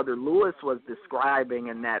what Brother Lewis was describing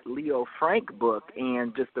in that Leo Frank book,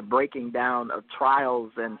 and just the breaking down of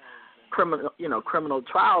trials and criminal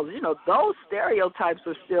trials, those stereotypes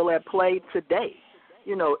are still at play today.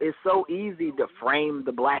 it's so easy to frame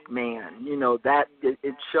the black man. That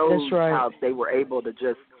it shows That's right. how they were able to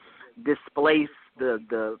just displace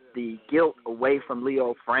the guilt away from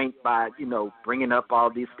Leo Frank by, bringing up all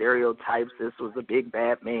these stereotypes. This was a big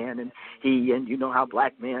bad man, and how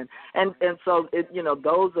black men, and so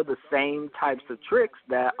those are the same types of tricks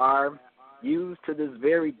that are used to this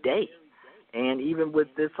very day. And even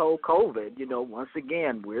with this whole COVID, once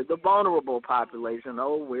again, we're the vulnerable population.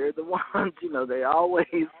 Oh, we're the ones, they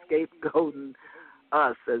always scapegoating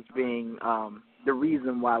us as being the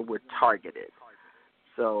reason why we're targeted.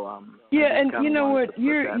 So yeah, and you know what,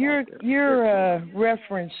 your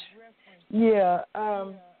reference,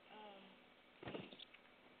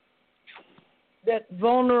 that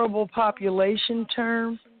vulnerable population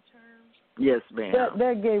term. Yes, ma'am.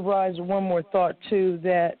 That gave rise to one more thought too,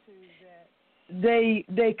 that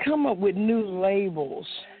they come up with new labels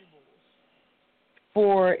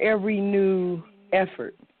for every new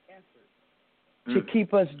effort to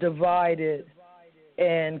keep us divided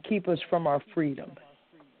and keep us from our freedom.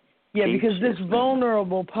 Yeah, because this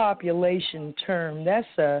vulnerable population term, that's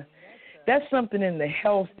something in the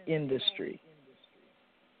health industry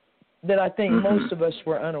that I think most of us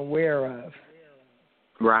were unaware of.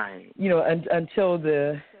 Right. Until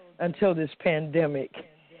this pandemic.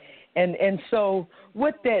 And so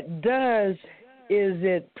what that does is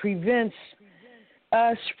it prevents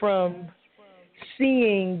us from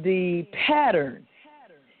seeing the pattern.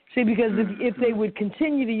 See, because if they would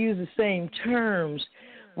continue to use the same terms,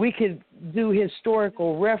 we could do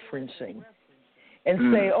historical referencing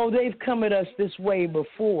and say, oh, they've come at us this way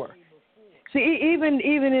before. See, even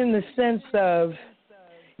in the sense of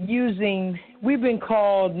we've been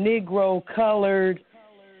called Negro, colored,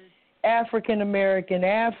 African American,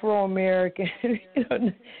 Afro American.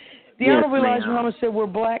 The Honorable Elijah Muhammad said we're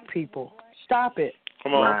black people. Stop it.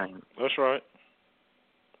 Come on. Right. That's right.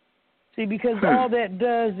 See, because all that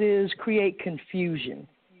does is create confusion,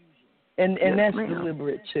 and that's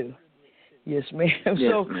deliberate too. Yes, ma'am.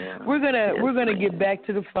 So we're gonna get back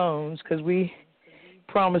to the phones because we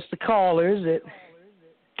promised the callers that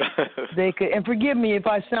they could. And forgive me if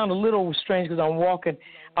I sound a little strange because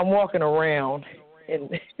I'm walking around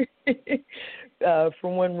and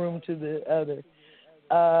from one room to the other.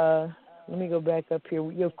 Let me go back up here.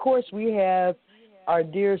 Of course, we have our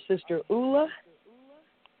dear sister Ula.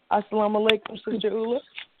 Assalamu alaikum, Sister Ula.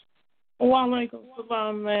 Wa alaikum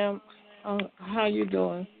salam, ma'am. How you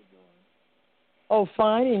doing? Oh,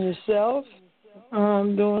 fine. And yourself?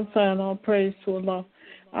 I'm doing fine. All praise to Allah.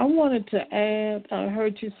 I wanted to add, I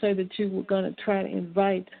heard you say that you were going to try to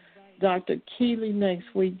invite Dr. Keeley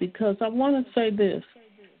next week because I want to say this.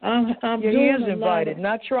 He is invited.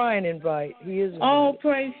 Not try and invite. He is invited. All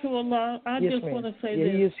praise to Allah. I just want to say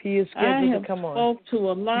this. He is scheduled to come on. I have spoke to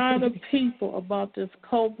a lot of people about this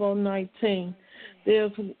COVID-19.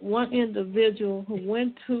 There's one individual who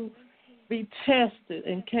went to be tested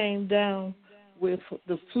and came down with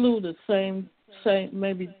the flu the same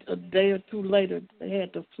maybe a day or two later they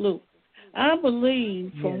had the flu. I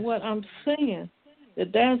believe from what I'm saying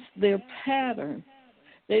that's their pattern.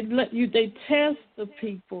 They test the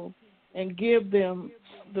people and give them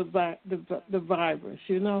the virus.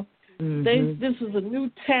 This is a new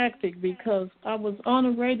tactic because I was on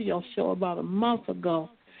a radio show about a month ago,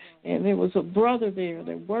 and there was a brother there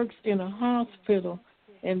that works in a hospital,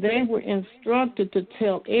 and they were instructed to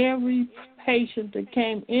tell every patient that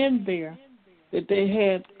came in there that they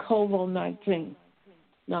had COVID-19.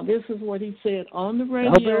 Now, this is what he said on the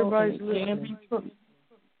radio. I hope everybody's listening.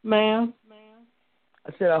 Ma'am?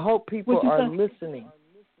 I said, I hope people are listening.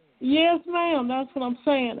 Yes, ma'am. That's what I'm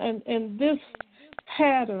saying. And this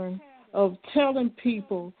pattern of telling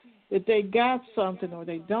people that they got something or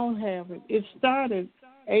they don't have it, it started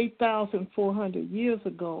 8,400 years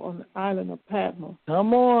ago on the island of Patmos.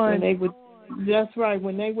 Come on. That's right.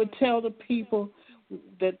 When they would tell the people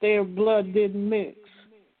that their blood didn't mix,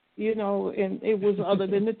 and it was other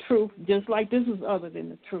than the truth, just like this is other than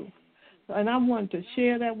the truth. And I wanted to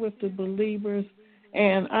share that with the believers.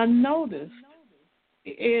 And I noticed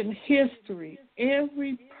in history,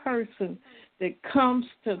 every person that comes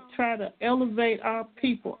to try to elevate our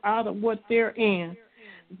people out of what they're in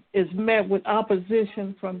is met with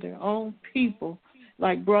opposition from their own people,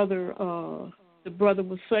 like the brother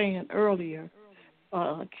was saying earlier,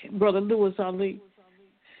 Brother Louis Ali.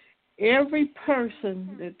 Every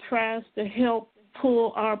person that tries to help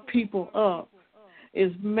pull our people up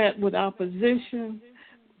is met with opposition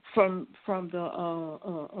from the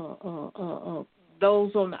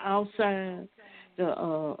those on the outside,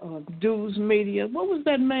 the news media. What was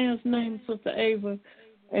that man's name, Sister Ava?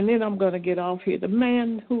 And then I'm going to get off here. The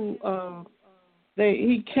man who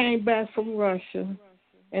he came back from Russia,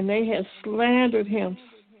 and they had slandered him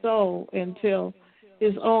so until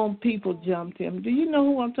his own people jumped him. Do you know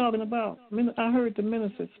who I'm talking about? I heard the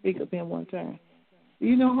minister speak of him one time. Do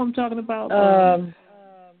you know who I'm talking about?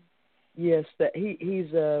 Yes, that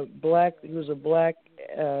he's a black. He was a black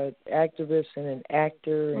activist and an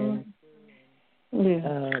actor and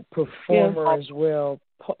performer as well.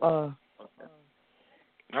 Not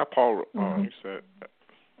Paul. You said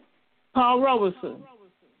Paul Robeson.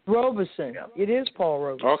 Robeson. It is Paul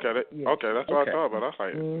Robeson. Okay, that's what I thought about. That's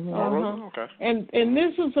like Paul Robeson. Okay. And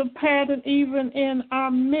this is a pattern even in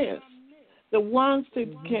our midst. The ones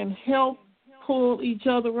that can help pull each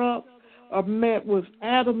other up are met with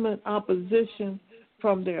adamant opposition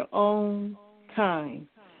from their own kind.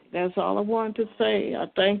 That's all I wanted to say. I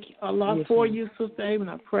thank Allah for you, Sister Ava, and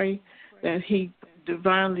I pray that He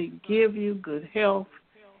divinely give you good health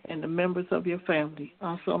and the members of your family.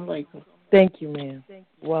 Assalamu alaikum. Thank you, ma'am.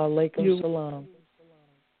 Wa alaikum salam.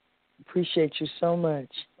 Appreciate you so much.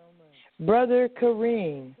 Brother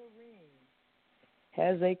Kareem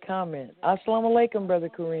has a comment. Assalamu alaikum, Brother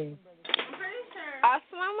Kareem.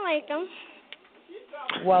 Assalamu alaikum.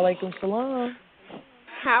 Wa alaikum salam.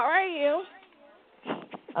 How are you?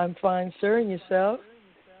 I'm fine, sir. And yourself?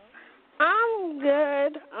 I'm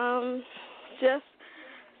good. Just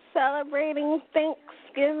celebrating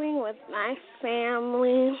Thanksgiving with my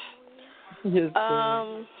family. Yes,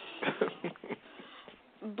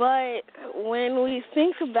 but when we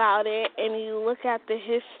think about it and you look at the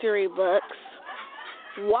history books,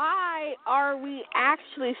 why are we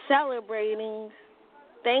actually celebrating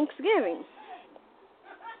Thanksgiving?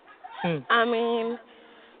 I mean,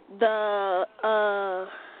 the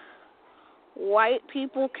white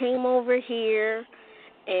people came over here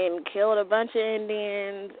and killed a bunch of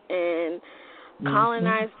Indians and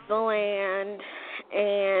colonized the land,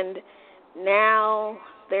 and now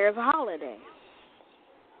there's a holiday.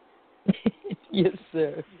 Yes,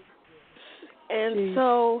 sir. And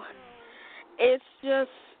so it's just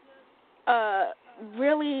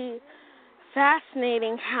really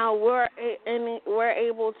fascinating how we're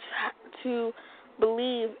able to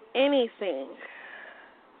believe anything.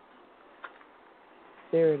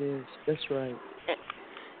 There it is. That's right.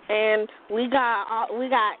 And we got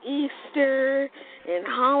Easter and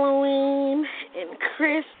Halloween and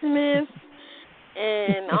Christmas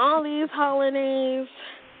and all these holidays.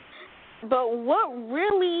 But what's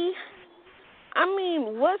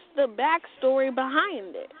the backstory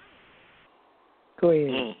behind it? Go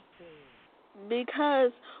ahead.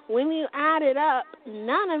 Because when you add it up,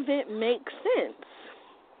 none of it makes sense.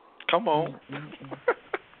 Come on.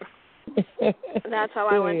 That's all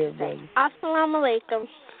I want to say. Assalamu alaikum.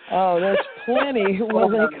 Oh, that's plenty. Wa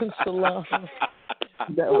alaikum salam.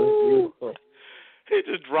 That was beautiful. He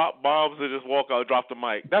just dropped bombs and just walk out, drop the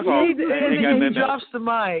mic. That's all. He drops the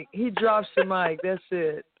mic. He drops the mic. That's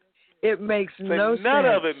it. It makes no sense. None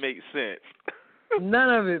of it makes sense. None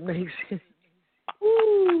of it makes sense.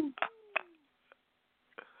 Woo.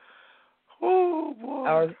 Oh,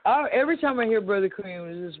 boy. Every time I hear Brother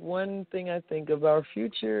Kareem, there's just one thing I think of. Our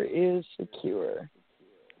future is secure.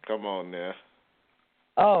 Come on now.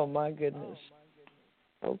 Oh, my goodness.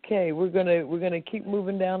 Okay, we're gonna keep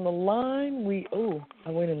moving down the line. Wait a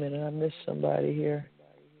minute, I missed somebody here.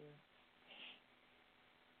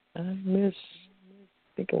 I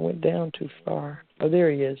think I went down too far. Oh,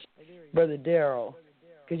 there he is, Brother Darrell.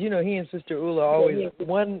 Because he and Sister Ula are always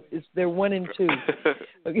one. They're 1 and 2.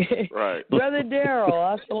 Okay, right. Brother Darrell,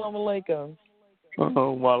 assalamu alaikum. Wa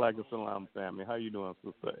alaikum salam, family. How you doing,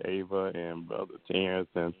 Sister Ava and Brother Terrence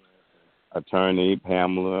and Attorney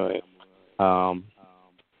Pamela?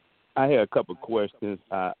 I had a couple of questions.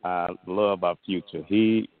 I love our future.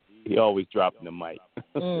 He always dropping the mic.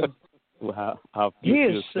 How he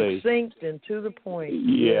is succinct and to the point.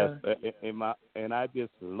 Yes, and I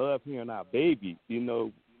just love hearing our babies.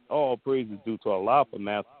 All praises due to Allah for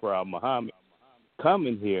Master Prophet Muhammad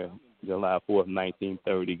coming here July 4th,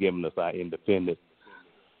 1930, giving us our independence.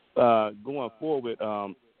 Going forward,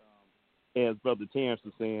 as Brother Terrence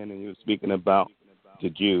was saying, and he was speaking about the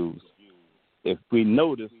Jews, if we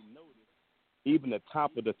notice, even the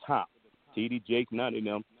top of the top, T.D. Jakes, none of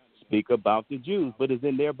them speak about the Jews, but it's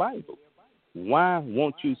in their Bible. Why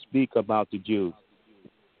won't you speak about the Jews?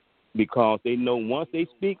 Because they know once they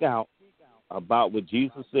speak out about what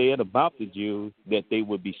Jesus said about the Jews, that they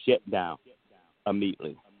would be shut down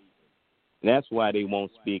immediately. That's why they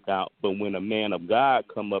won't speak out. But when a man of God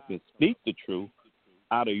come up and speak the truth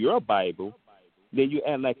out of your Bible, then you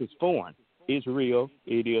act like it's foreign. It's real.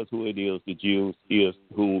 It is who it is. The Jews is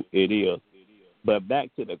who it is. But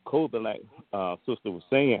back to the COVID, like Sister was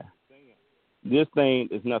saying, this thing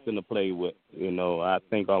is nothing to play with. I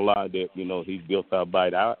think a lot that, he built our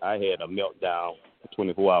body. I had a meltdown, a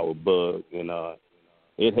 24-hour bug, and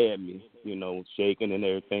it had me, shaking and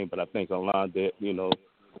everything. But I think a lot that,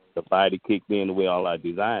 the body kicked in the way all I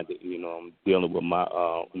designed it. I'm dealing with my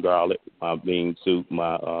garlic, my bean soup,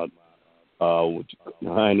 my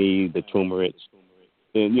honey, the turmeric,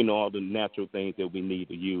 and, all the natural things that we need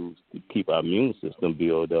to use to keep our immune system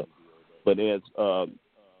built up. But as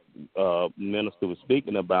Minister was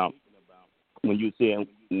speaking about, when you said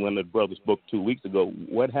when the brother spoke 2 weeks ago,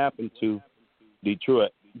 what happened to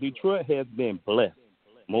Detroit? Detroit has been blessed,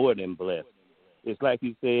 more than blessed. It's like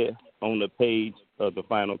you said on the page of the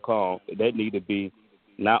final call, that need to be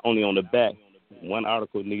not only on the back, one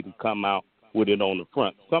article need to come out with it on the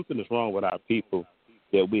front. Something is wrong with our people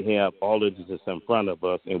that we have all of this in front of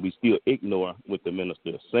us and we still ignore what the minister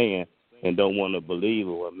is saying and don't want to believe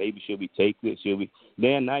it. Well, maybe should we take this? Should we?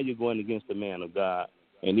 Then now you're going against the man of God.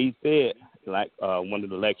 And he said, like one of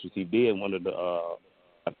the lectures he did, one of the,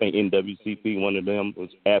 I think NWCP, one of them was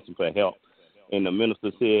asking for help. And the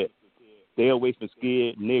minister said, stay away from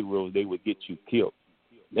scared Negroes, they would get you killed.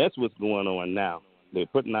 That's what's going on now. They're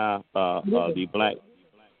putting out the black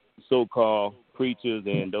so-called preachers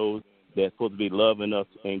and those that's supposed to be loving us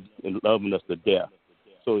and loving us to death.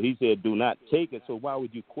 So he said, do not take it. So why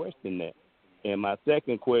would you question that? And my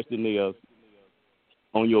second question is,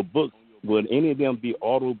 on your books, would any of them be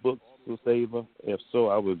auto books to Savor? If so,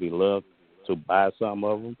 I would be loved to buy some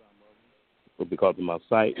of them. But because of my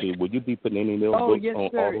site, would you be putting any of those books yes, on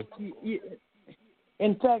sir. auto?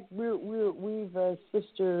 In fact, we've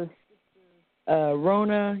Sister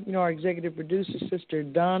Rona, our executive producer, Sister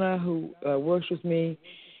Donna, who works with me,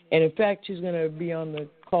 and in fact, she's going to be on the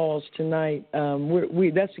calls tonight.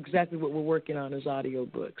 That's exactly what we're working on is audio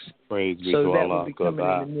books. Praise be so to that Allah, will be coming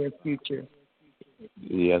in the near future.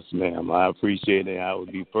 Yes, ma'am. I appreciate it. I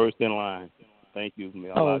would be first in line. Thank you. May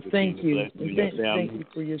Allah thank you. Bless you and your family. Thank you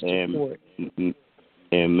for your support.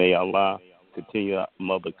 And may Allah continue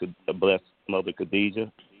bless Mother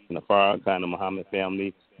Khadijah and the Farrakhan and Muhammad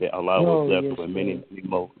family. That Allah will bless with many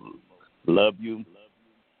more. Love you.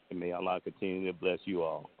 And may Allah continue to bless you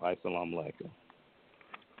all. Assalamu alaikum.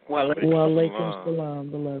 Wa alaikum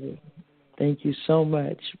salam, beloved. Thank you so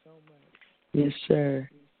much. Yes, sir.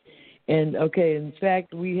 And, okay, in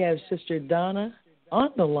fact, we have Sister Donna on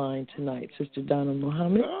the line tonight, Sister Donna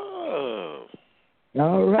Muhammad. Oh.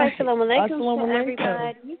 All right. Assalamu alaikum to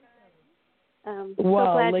everybody. So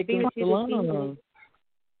glad to be with you this evening.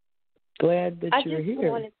 Glad that you're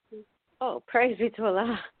here. Praise be to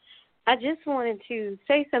Allah. I just wanted to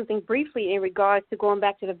say something briefly in regards to going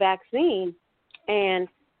back to the vaccine and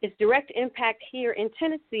its direct impact here in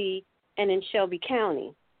Tennessee and in Shelby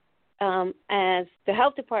County. As the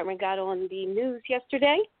health department got on the news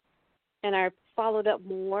yesterday, and I followed up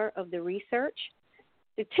more of the research,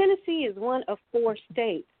 Tennessee is one of 4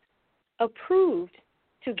 states approved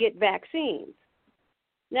to get vaccines.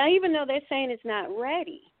 Now, even though they're saying it's not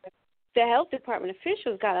ready, the health department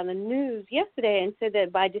officials got on the news yesterday and said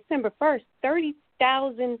that by December 1st,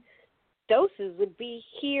 30,000 doses would be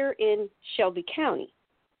here in Shelby County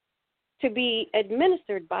to be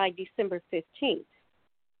administered by December 15th.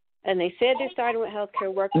 And they said they're starting with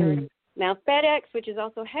healthcare workers. Now, FedEx, which is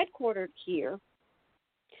also headquartered here,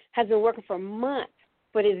 has been working for months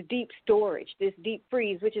for this deep storage, this deep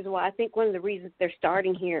freeze, which is why I think one of the reasons they're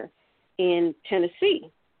starting here in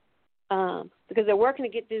Tennessee, because they're working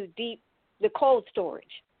to get this the cold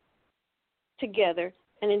storage together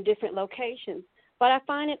and in different locations. But I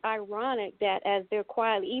find it ironic that as they're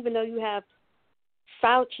quietly, even though you have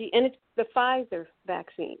Fauci, and it's the Pfizer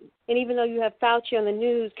vaccine, and even though you have Fauci on the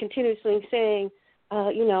news continuously saying,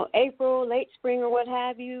 April, late spring or what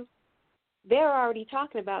have you, they're already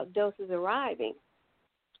talking about doses arriving.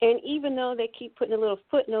 And even though they keep putting a little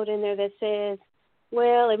footnote in there that says,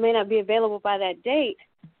 well, it may not be available by that date,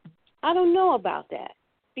 I don't know about that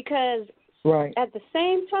because at the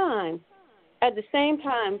same time,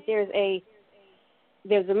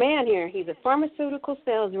 there's a man here. He's a pharmaceutical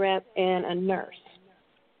sales rep and a nurse.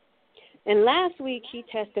 And last week he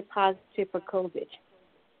tested positive for COVID.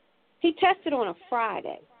 He tested on a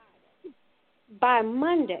Friday. By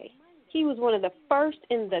Monday, he was one of the first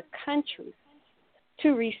in the country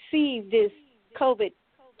to receive this COVID,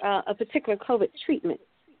 a particular COVID treatment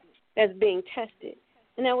that's being tested.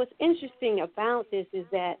 And now what's interesting about this is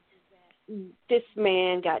that this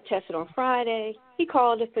man got tested on Friday. He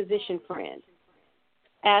called a physician friend,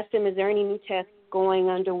 asked him, is there any new tests going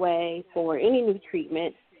underway for any new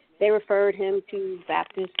treatment? They referred him to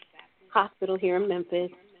Baptist Hospital here in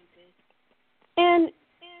Memphis. And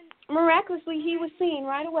miraculously, he was seen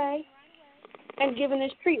right away. and given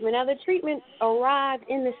this treatment. Now, the treatment arrived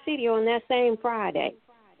in the city on that same Friday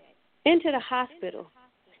into the hospital.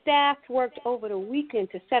 Staff worked over the weekend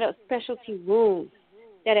to set up specialty rooms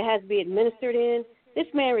that it has to be administered in. This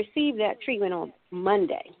man received that treatment on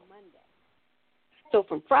Monday. So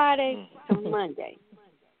from Friday to Monday.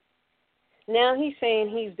 Now he's saying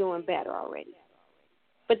he's doing better already.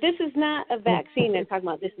 But this is not a vaccine they're talking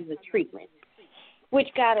about. This is a treatment, which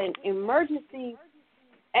got an emergency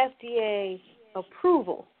FDA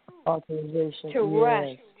approval authorization to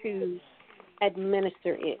rush to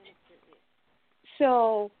administer it.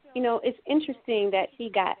 So, it's interesting that he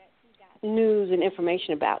got news and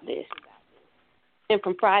information about this. And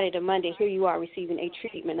from Friday to Monday, here you are receiving a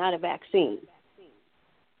treatment, not a vaccine.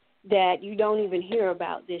 That you don't even hear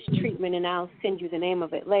about this treatment, and I'll send you the name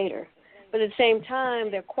of it later. But at the same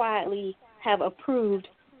time, they quietly have approved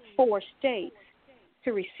 4 states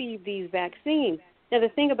to receive these vaccines. Now, the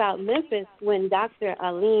thing about Memphis, when Dr.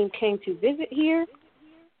 Alim came to visit here,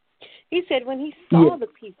 he said when he saw the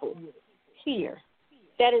people here,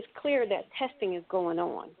 that is clear that testing is going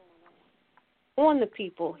on the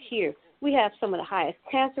people here. We have some of the highest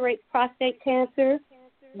cancer rates, prostate cancer.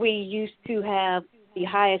 We used to have the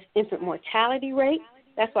highest infant mortality rate.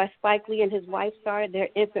 That's why Spike Lee and his wife started their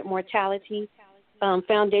infant mortality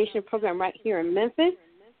foundation program right here in Memphis.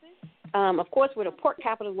 Of course, we're the pork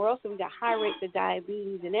capital of the world, so we got high rates of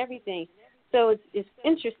diabetes and everything. So it's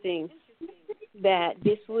interesting that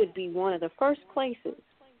this would be one of the first places.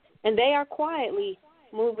 And they are quietly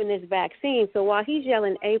moving this vaccine. So while he's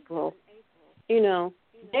yelling April,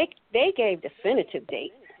 they gave definitive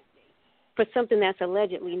dates for something that's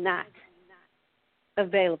allegedly not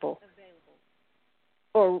available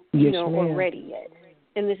or or ready yet.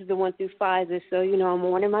 And this is the one through Pfizer. So I'm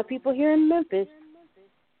warning my people here in Memphis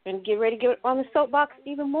and get ready to get on the soapbox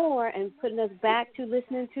even more and putting us back to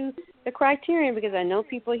listening to the Criterion, because I know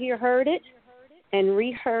people here heard it and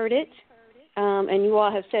reheard it. And you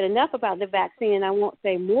all have said enough about the vaccine, and I won't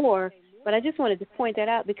say more, but I just wanted to point that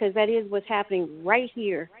out because that is what's happening right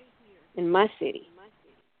here in my city.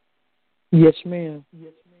 Yes, ma'am.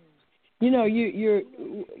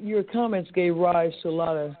 Your comments gave rise to a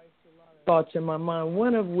lot of thoughts in my mind,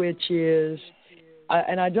 one of which is,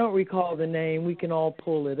 and I don't recall the name, we can all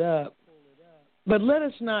pull it up, but let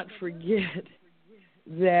us not forget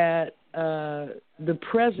that the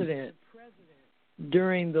president,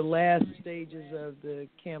 during the last stages of the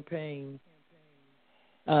campaign,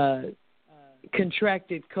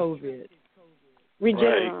 contracted COVID.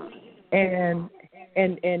 Right. And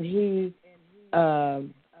he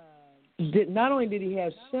not only did he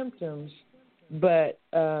have symptoms, but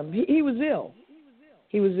he was ill.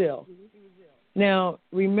 He was ill. Now,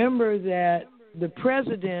 remember that the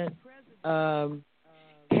president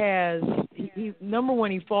has, number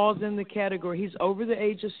one, he falls in the category, he's over the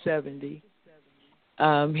age of 70.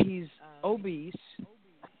 He's obese.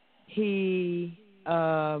 He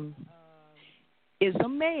is a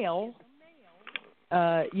male.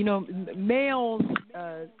 Males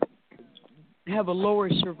have a lower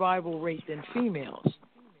survival rate than females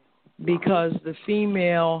because the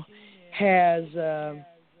female has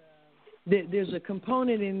there's a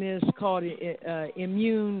component in this called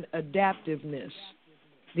immune adaptiveness.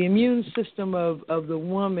 The immune system of the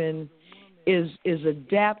woman is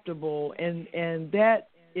adaptable, and that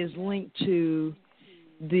is linked to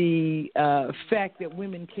the fact that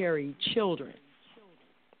women carry children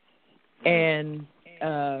and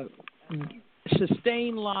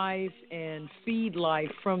sustain life and feed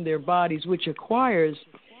life from their bodies, which acquires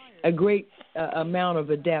a great amount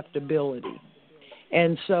of adaptability.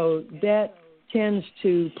 And so that tends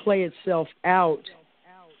to play itself out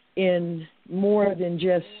in more than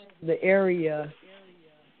just the area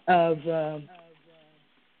of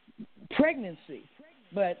pregnancy,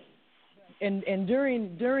 but and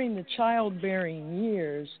during the childbearing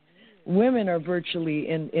years, women are virtually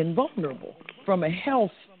invulnerable from a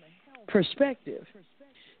health perspective.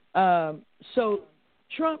 So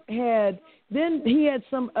Trump had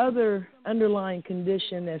some other underlying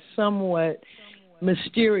condition that's somewhat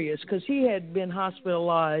mysterious because he had been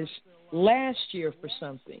hospitalized last year for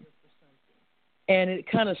something. And it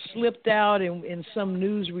kind of slipped out in some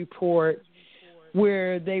news report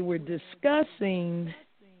where they were discussing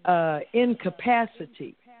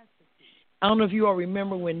incapacity. I don't know if you all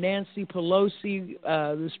remember when Nancy Pelosi,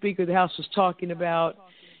 the Speaker of the House, was talking about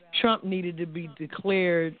Trump needed to be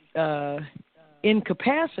declared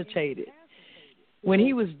incapacitated. When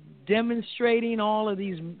he was demonstrating all of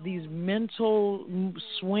these mental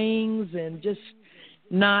swings and just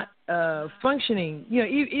not functioning,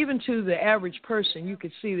 even to the average person, you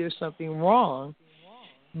could see there's something wrong.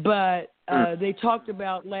 But They talked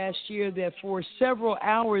about last year that for several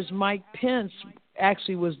hours, Mike Pence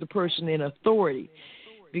actually was the person in authority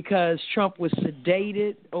because Trump was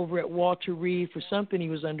sedated over at Walter Reed for something he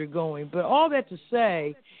was undergoing. But all that to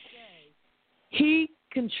say, he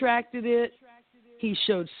contracted it. He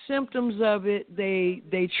showed symptoms of it. They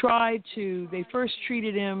first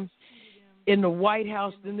treated him in the White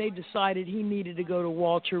House. Then they decided he needed to go to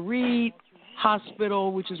Walter Reed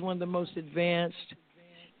Hospital, which is one of the most advanced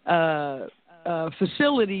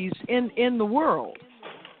facilities in the world.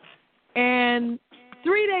 And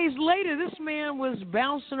 3 days later, this man was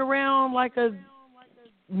bouncing around like a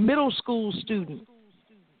middle school student.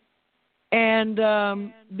 And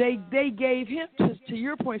they gave him, to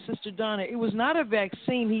your point, Sister Donna, it was not a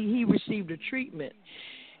vaccine. He received a treatment.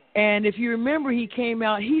 And if you remember, he came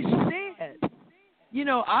out, he said,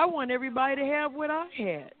 I want everybody to have what I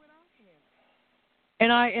had.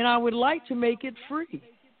 And I would like to make it free.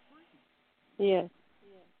 Yes.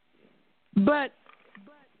 But,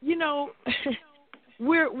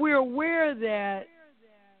 we're aware that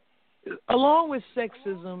along with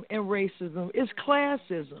sexism and racism is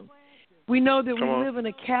classism. We know that we live in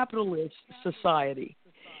a capitalist society.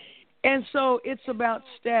 And so it's about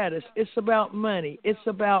status. It's about money. It's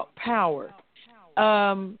about power.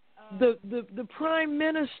 The Prime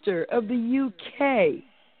Minister of the UK,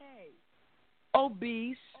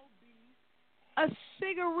 obese, a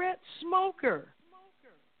cigarette smoker,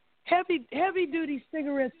 heavy-duty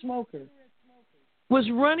cigarette smoker, was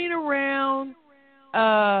running around,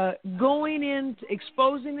 going in,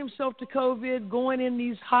 exposing himself to COVID, going in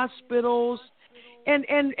these hospitals, and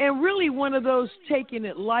really one of those taking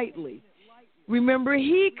it lightly. Remember,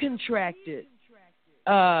 he contracted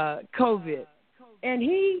COVID, and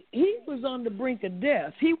he was on the brink of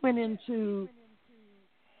death. He went into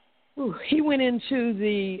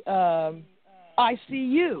the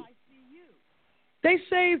ICU. They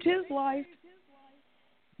saved his life.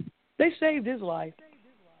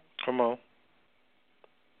 Come on.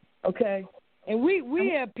 Okay. And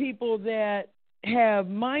we have people that have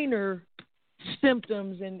minor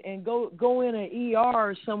symptoms and go in an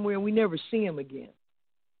ER somewhere and we never see them again.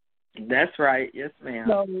 That's right. Yes, ma'am.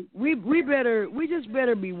 So we just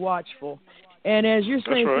better be watchful. And as you're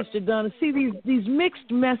saying, right, Sister Donna, see these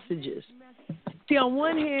mixed messages. See, on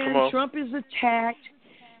one hand, Trump is attacked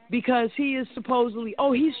because he is supposedly,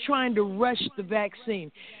 he's trying to rush the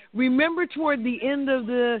vaccine. Remember toward the end of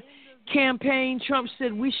the campaign, Trump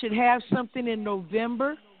said we should have something in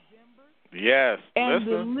November? Yes. And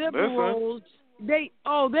the liberals, they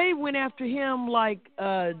went after him like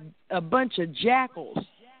a bunch of jackals.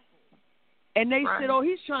 And they said,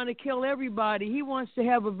 he's trying to kill everybody. He wants to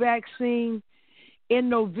have a vaccine in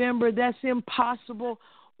November. That's impossible.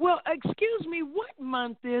 Well, excuse me, what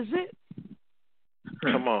month is it?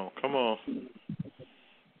 Come on.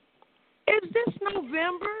 Is this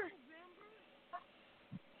November?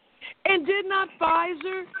 And did not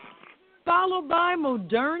Pfizer, followed by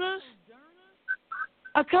Moderna,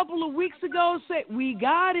 a couple of weeks ago say, we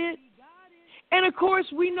got it? And, of course,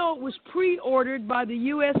 we know it was pre-ordered by the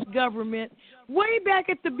U.S. government way back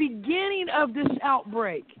at the beginning of this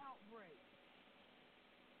outbreak.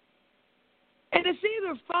 And it's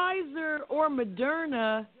either Pfizer or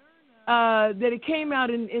Moderna that it came out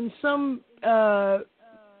in some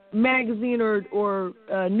magazine or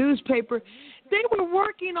newspaper. They were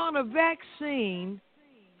working on a vaccine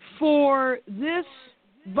for this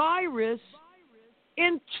virus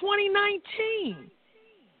in 2019.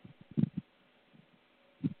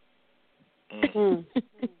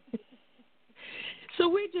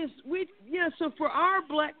 So for our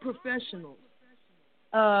black professionals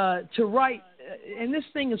to write, and this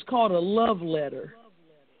thing is called a love letter,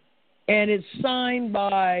 and it's signed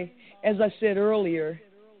by, as I said earlier,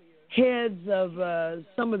 heads of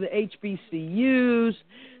some of the HBCUs,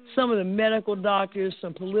 some of the medical doctors,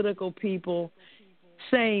 some political people,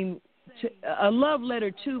 saying a love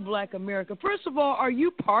letter to Black America. First of all, are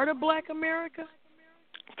you part of Black America?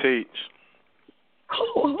 Teach.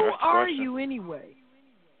 Who are you anyway?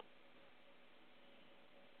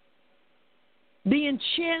 The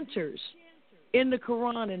enchanters in the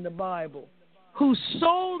Quran and the Bible who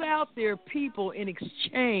sold out their people in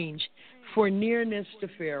exchange for nearness to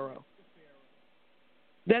Pharaoh.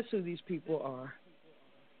 That's who these people are.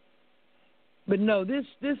 But no, this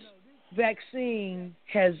vaccine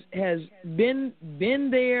has been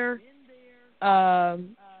there.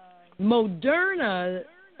 Moderna,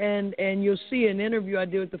 and you'll see an interview I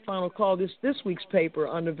did with the Final Call, this week's paper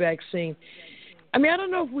on the vaccine. I mean, I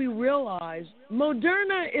don't know if we realize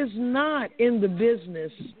Moderna is not in the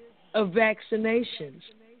business of vaccinations.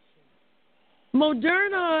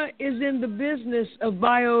 Moderna is in the business of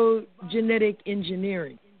biogenetic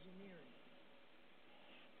engineering.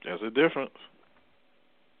 There's a difference.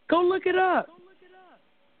 Go look it up.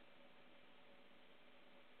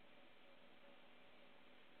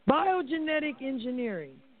 Biogenetic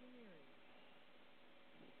engineering.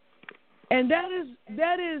 And that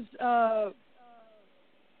is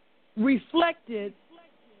reflected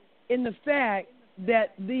in the fact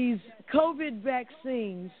that these COVID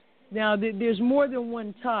vaccines, now there's more than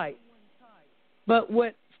one type, but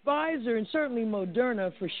what Pfizer and certainly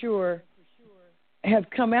Moderna for sure have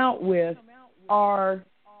come out with are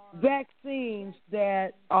vaccines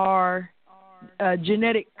that are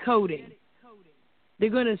genetic coding. They're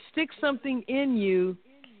going to stick something in you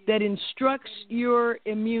that instructs your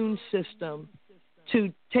immune system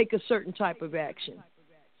to take a certain type of action.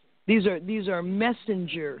 These are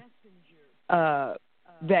messenger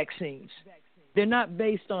vaccines. They're not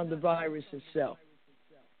based on the virus itself.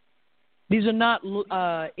 These are not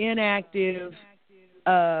inactive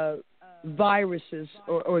viruses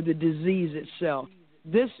or the disease itself.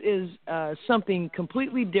 This is something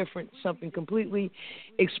completely different, something completely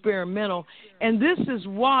experimental, and this is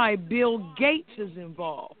why Bill Gates is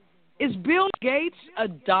involved. Is Bill Gates a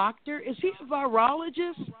doctor? Is he a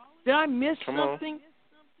virologist? Did I miss something?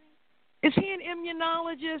 Is he an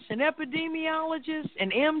immunologist, an epidemiologist, an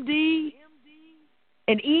MD,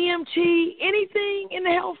 an EMT, anything in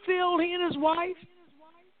the health field, he and his wife?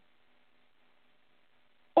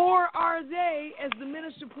 Or are they, as the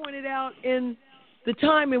minister pointed out, in the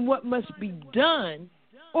time and what must be done,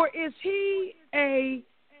 or is he a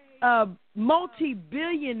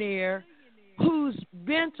multi-billionaire who's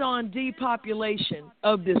bent on depopulation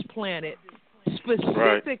of this planet,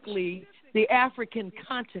 specifically the African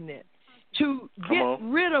continent, to get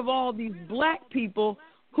rid of all these black people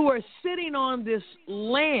who are sitting on this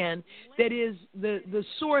land that is the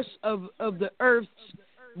source of the earth's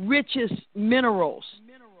richest minerals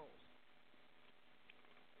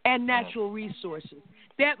and natural resources.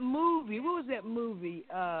 That movie, what was that movie?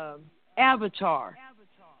 Avatar.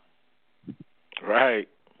 Right.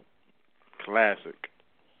 Classic.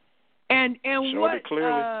 And showed what it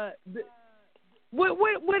clearly.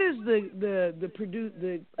 What is the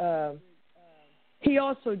producer? He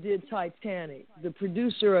also did Titanic, the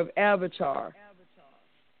producer of Avatar.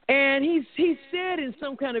 And he said in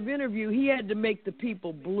some kind of interview he had to make the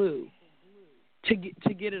people blue to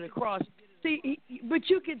get it across. See, but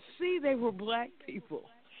you could see they were black people.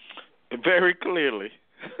 Very clearly.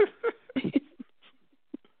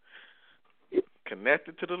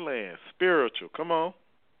 Connected to the land, spiritual. Come on.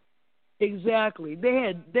 Exactly. They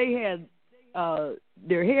had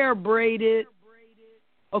their hair braided.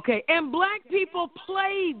 Okay, and black people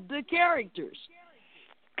played the characters.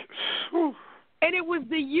 And it was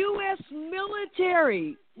the U.S.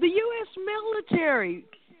 military. The U.S. military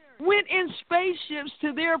went in spaceships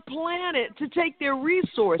to their planet to take their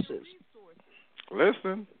resources.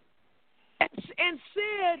 Listen. And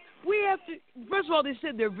said, we have to, first of all, they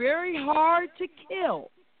said they're very hard to kill.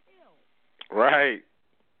 Right.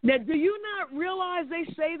 Now, do you not realize they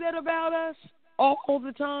say that about us all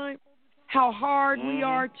the time? How hard we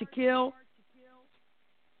are to kill?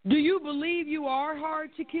 Do you believe you are hard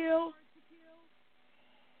to kill?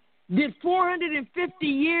 Did 450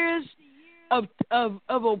 years of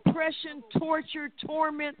oppression, torture,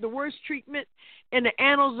 torment, the worst treatment in the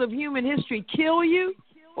annals of human history kill you?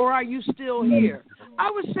 Or are you still here? I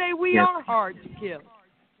would say we are hard to kill.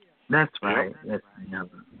 That's right. That's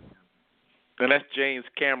and that's James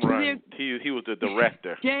Cameron. He was the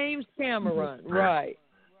director. James Cameron, right.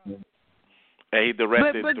 And he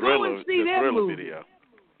directed but Thriller, go and see the that Thriller movie. video.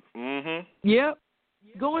 Mm-hmm. Yep.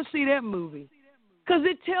 Go and see that movie. Because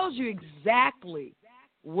it tells you exactly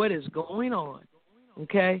what is going on.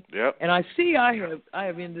 Okay? Yep. And I see I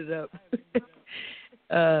have ended up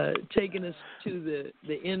taking us to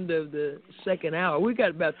the end of the second hour. We've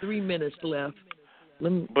got about 3 minutes left.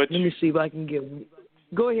 Let me see if I can get.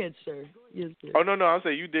 Go ahead, sir. Yes, sir. Oh no, I'll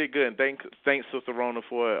say you did good. And thanks, Sister Rona,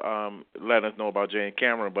 for letting us know about James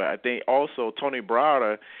Cameron. But I think also Tony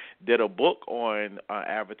Browder did a book on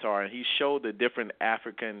Avatar, and he showed the different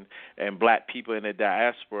African and black people in the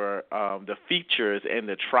diaspora, the features and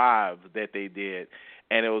the tribes that they did.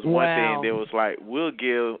 And it was one thing, there was like, we'll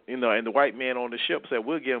give, and the white man on the ship said,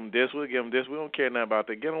 we'll give them this, we don't care nothing about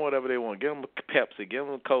that. Give them whatever they want. Give them Pepsi, give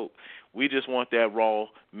them Coke. We just want that raw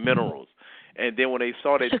minerals. And then when they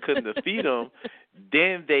saw they couldn't defeat them,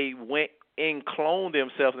 then they went and cloned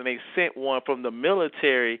themselves, and they sent one from the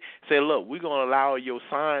military, said, look, we're going to allow your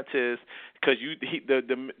scientists because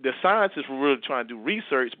the scientists were really trying to do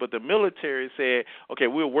research, but the military said, okay,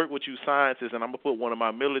 we'll work with you scientists, and I'm going to put one of my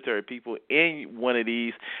military people in one of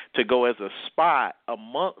these to go as a spy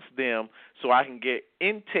amongst them so I can get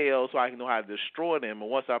intel so I can know how to destroy them. And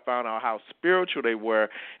once I found out how spiritual they were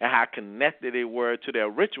and how connected they were to their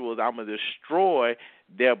rituals, I'm going to destroy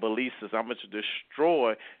their belief systems. I'm going to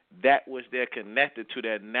destroy that which they're connected to,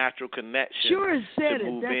 their natural connection. Sure said to it.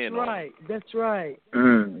 move That's in right. on. That's right.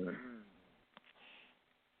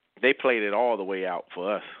 They played it all the way out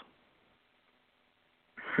for us.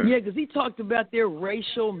 Yeah, because he talked about their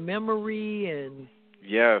racial memory and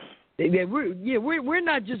yes. We're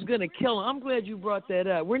not just going to kill them. I'm glad you brought that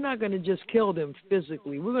up. We're not going to just kill them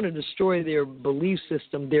physically. We're going to destroy their belief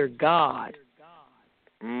system, their God.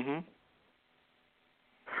 Mhm.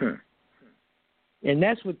 And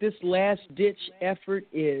that's what this last-ditch effort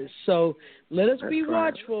is. So let us be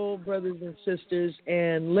watchful, brothers and sisters,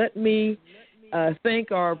 and let me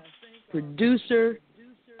thank our producer,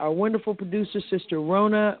 our wonderful producer, Sister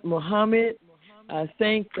Rona Muhammad.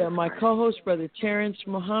 Thank my co-host, Brother Terrence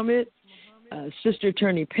Muhammad, Sister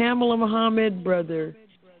Attorney Pamela Muhammad, Brother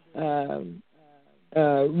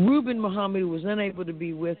Reuben Muhammad, who was unable to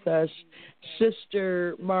be with us,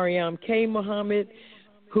 Sister Mariam K. Muhammad,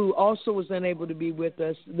 who also was unable to be with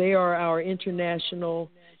us. They are our international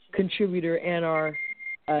contributor and our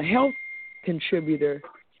health contributor.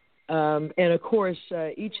 And, of course,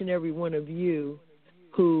 each and every one of you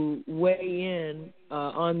who weigh in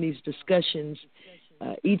on these discussions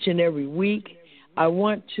each and every week. I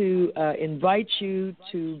want to invite you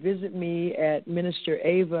to visit me at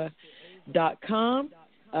ministerava.com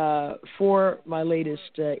for my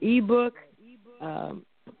latest ebook.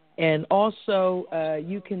 And also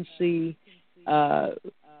you can see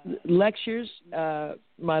lectures,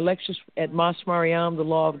 my lectures at Mas Mariam, The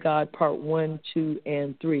Law of God, Part 1, 2,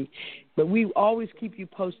 and 3. But we always keep you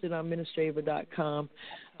posted on ministerava.com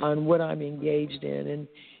on what I'm engaged in. And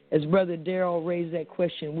as Brother Darrell raised that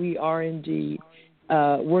question, we are indeed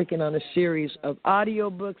working on a series of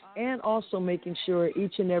audiobooks and also making sure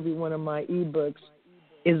each and every one of my ebooks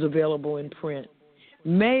is available in print.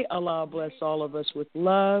 May Allah bless all of us with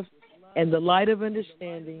love and the light of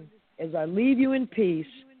understanding. As I leave you in peace,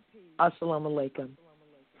 Assalamu alaikum.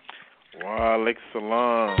 Wa alaikum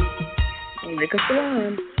salam. Alaikum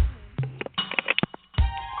salam.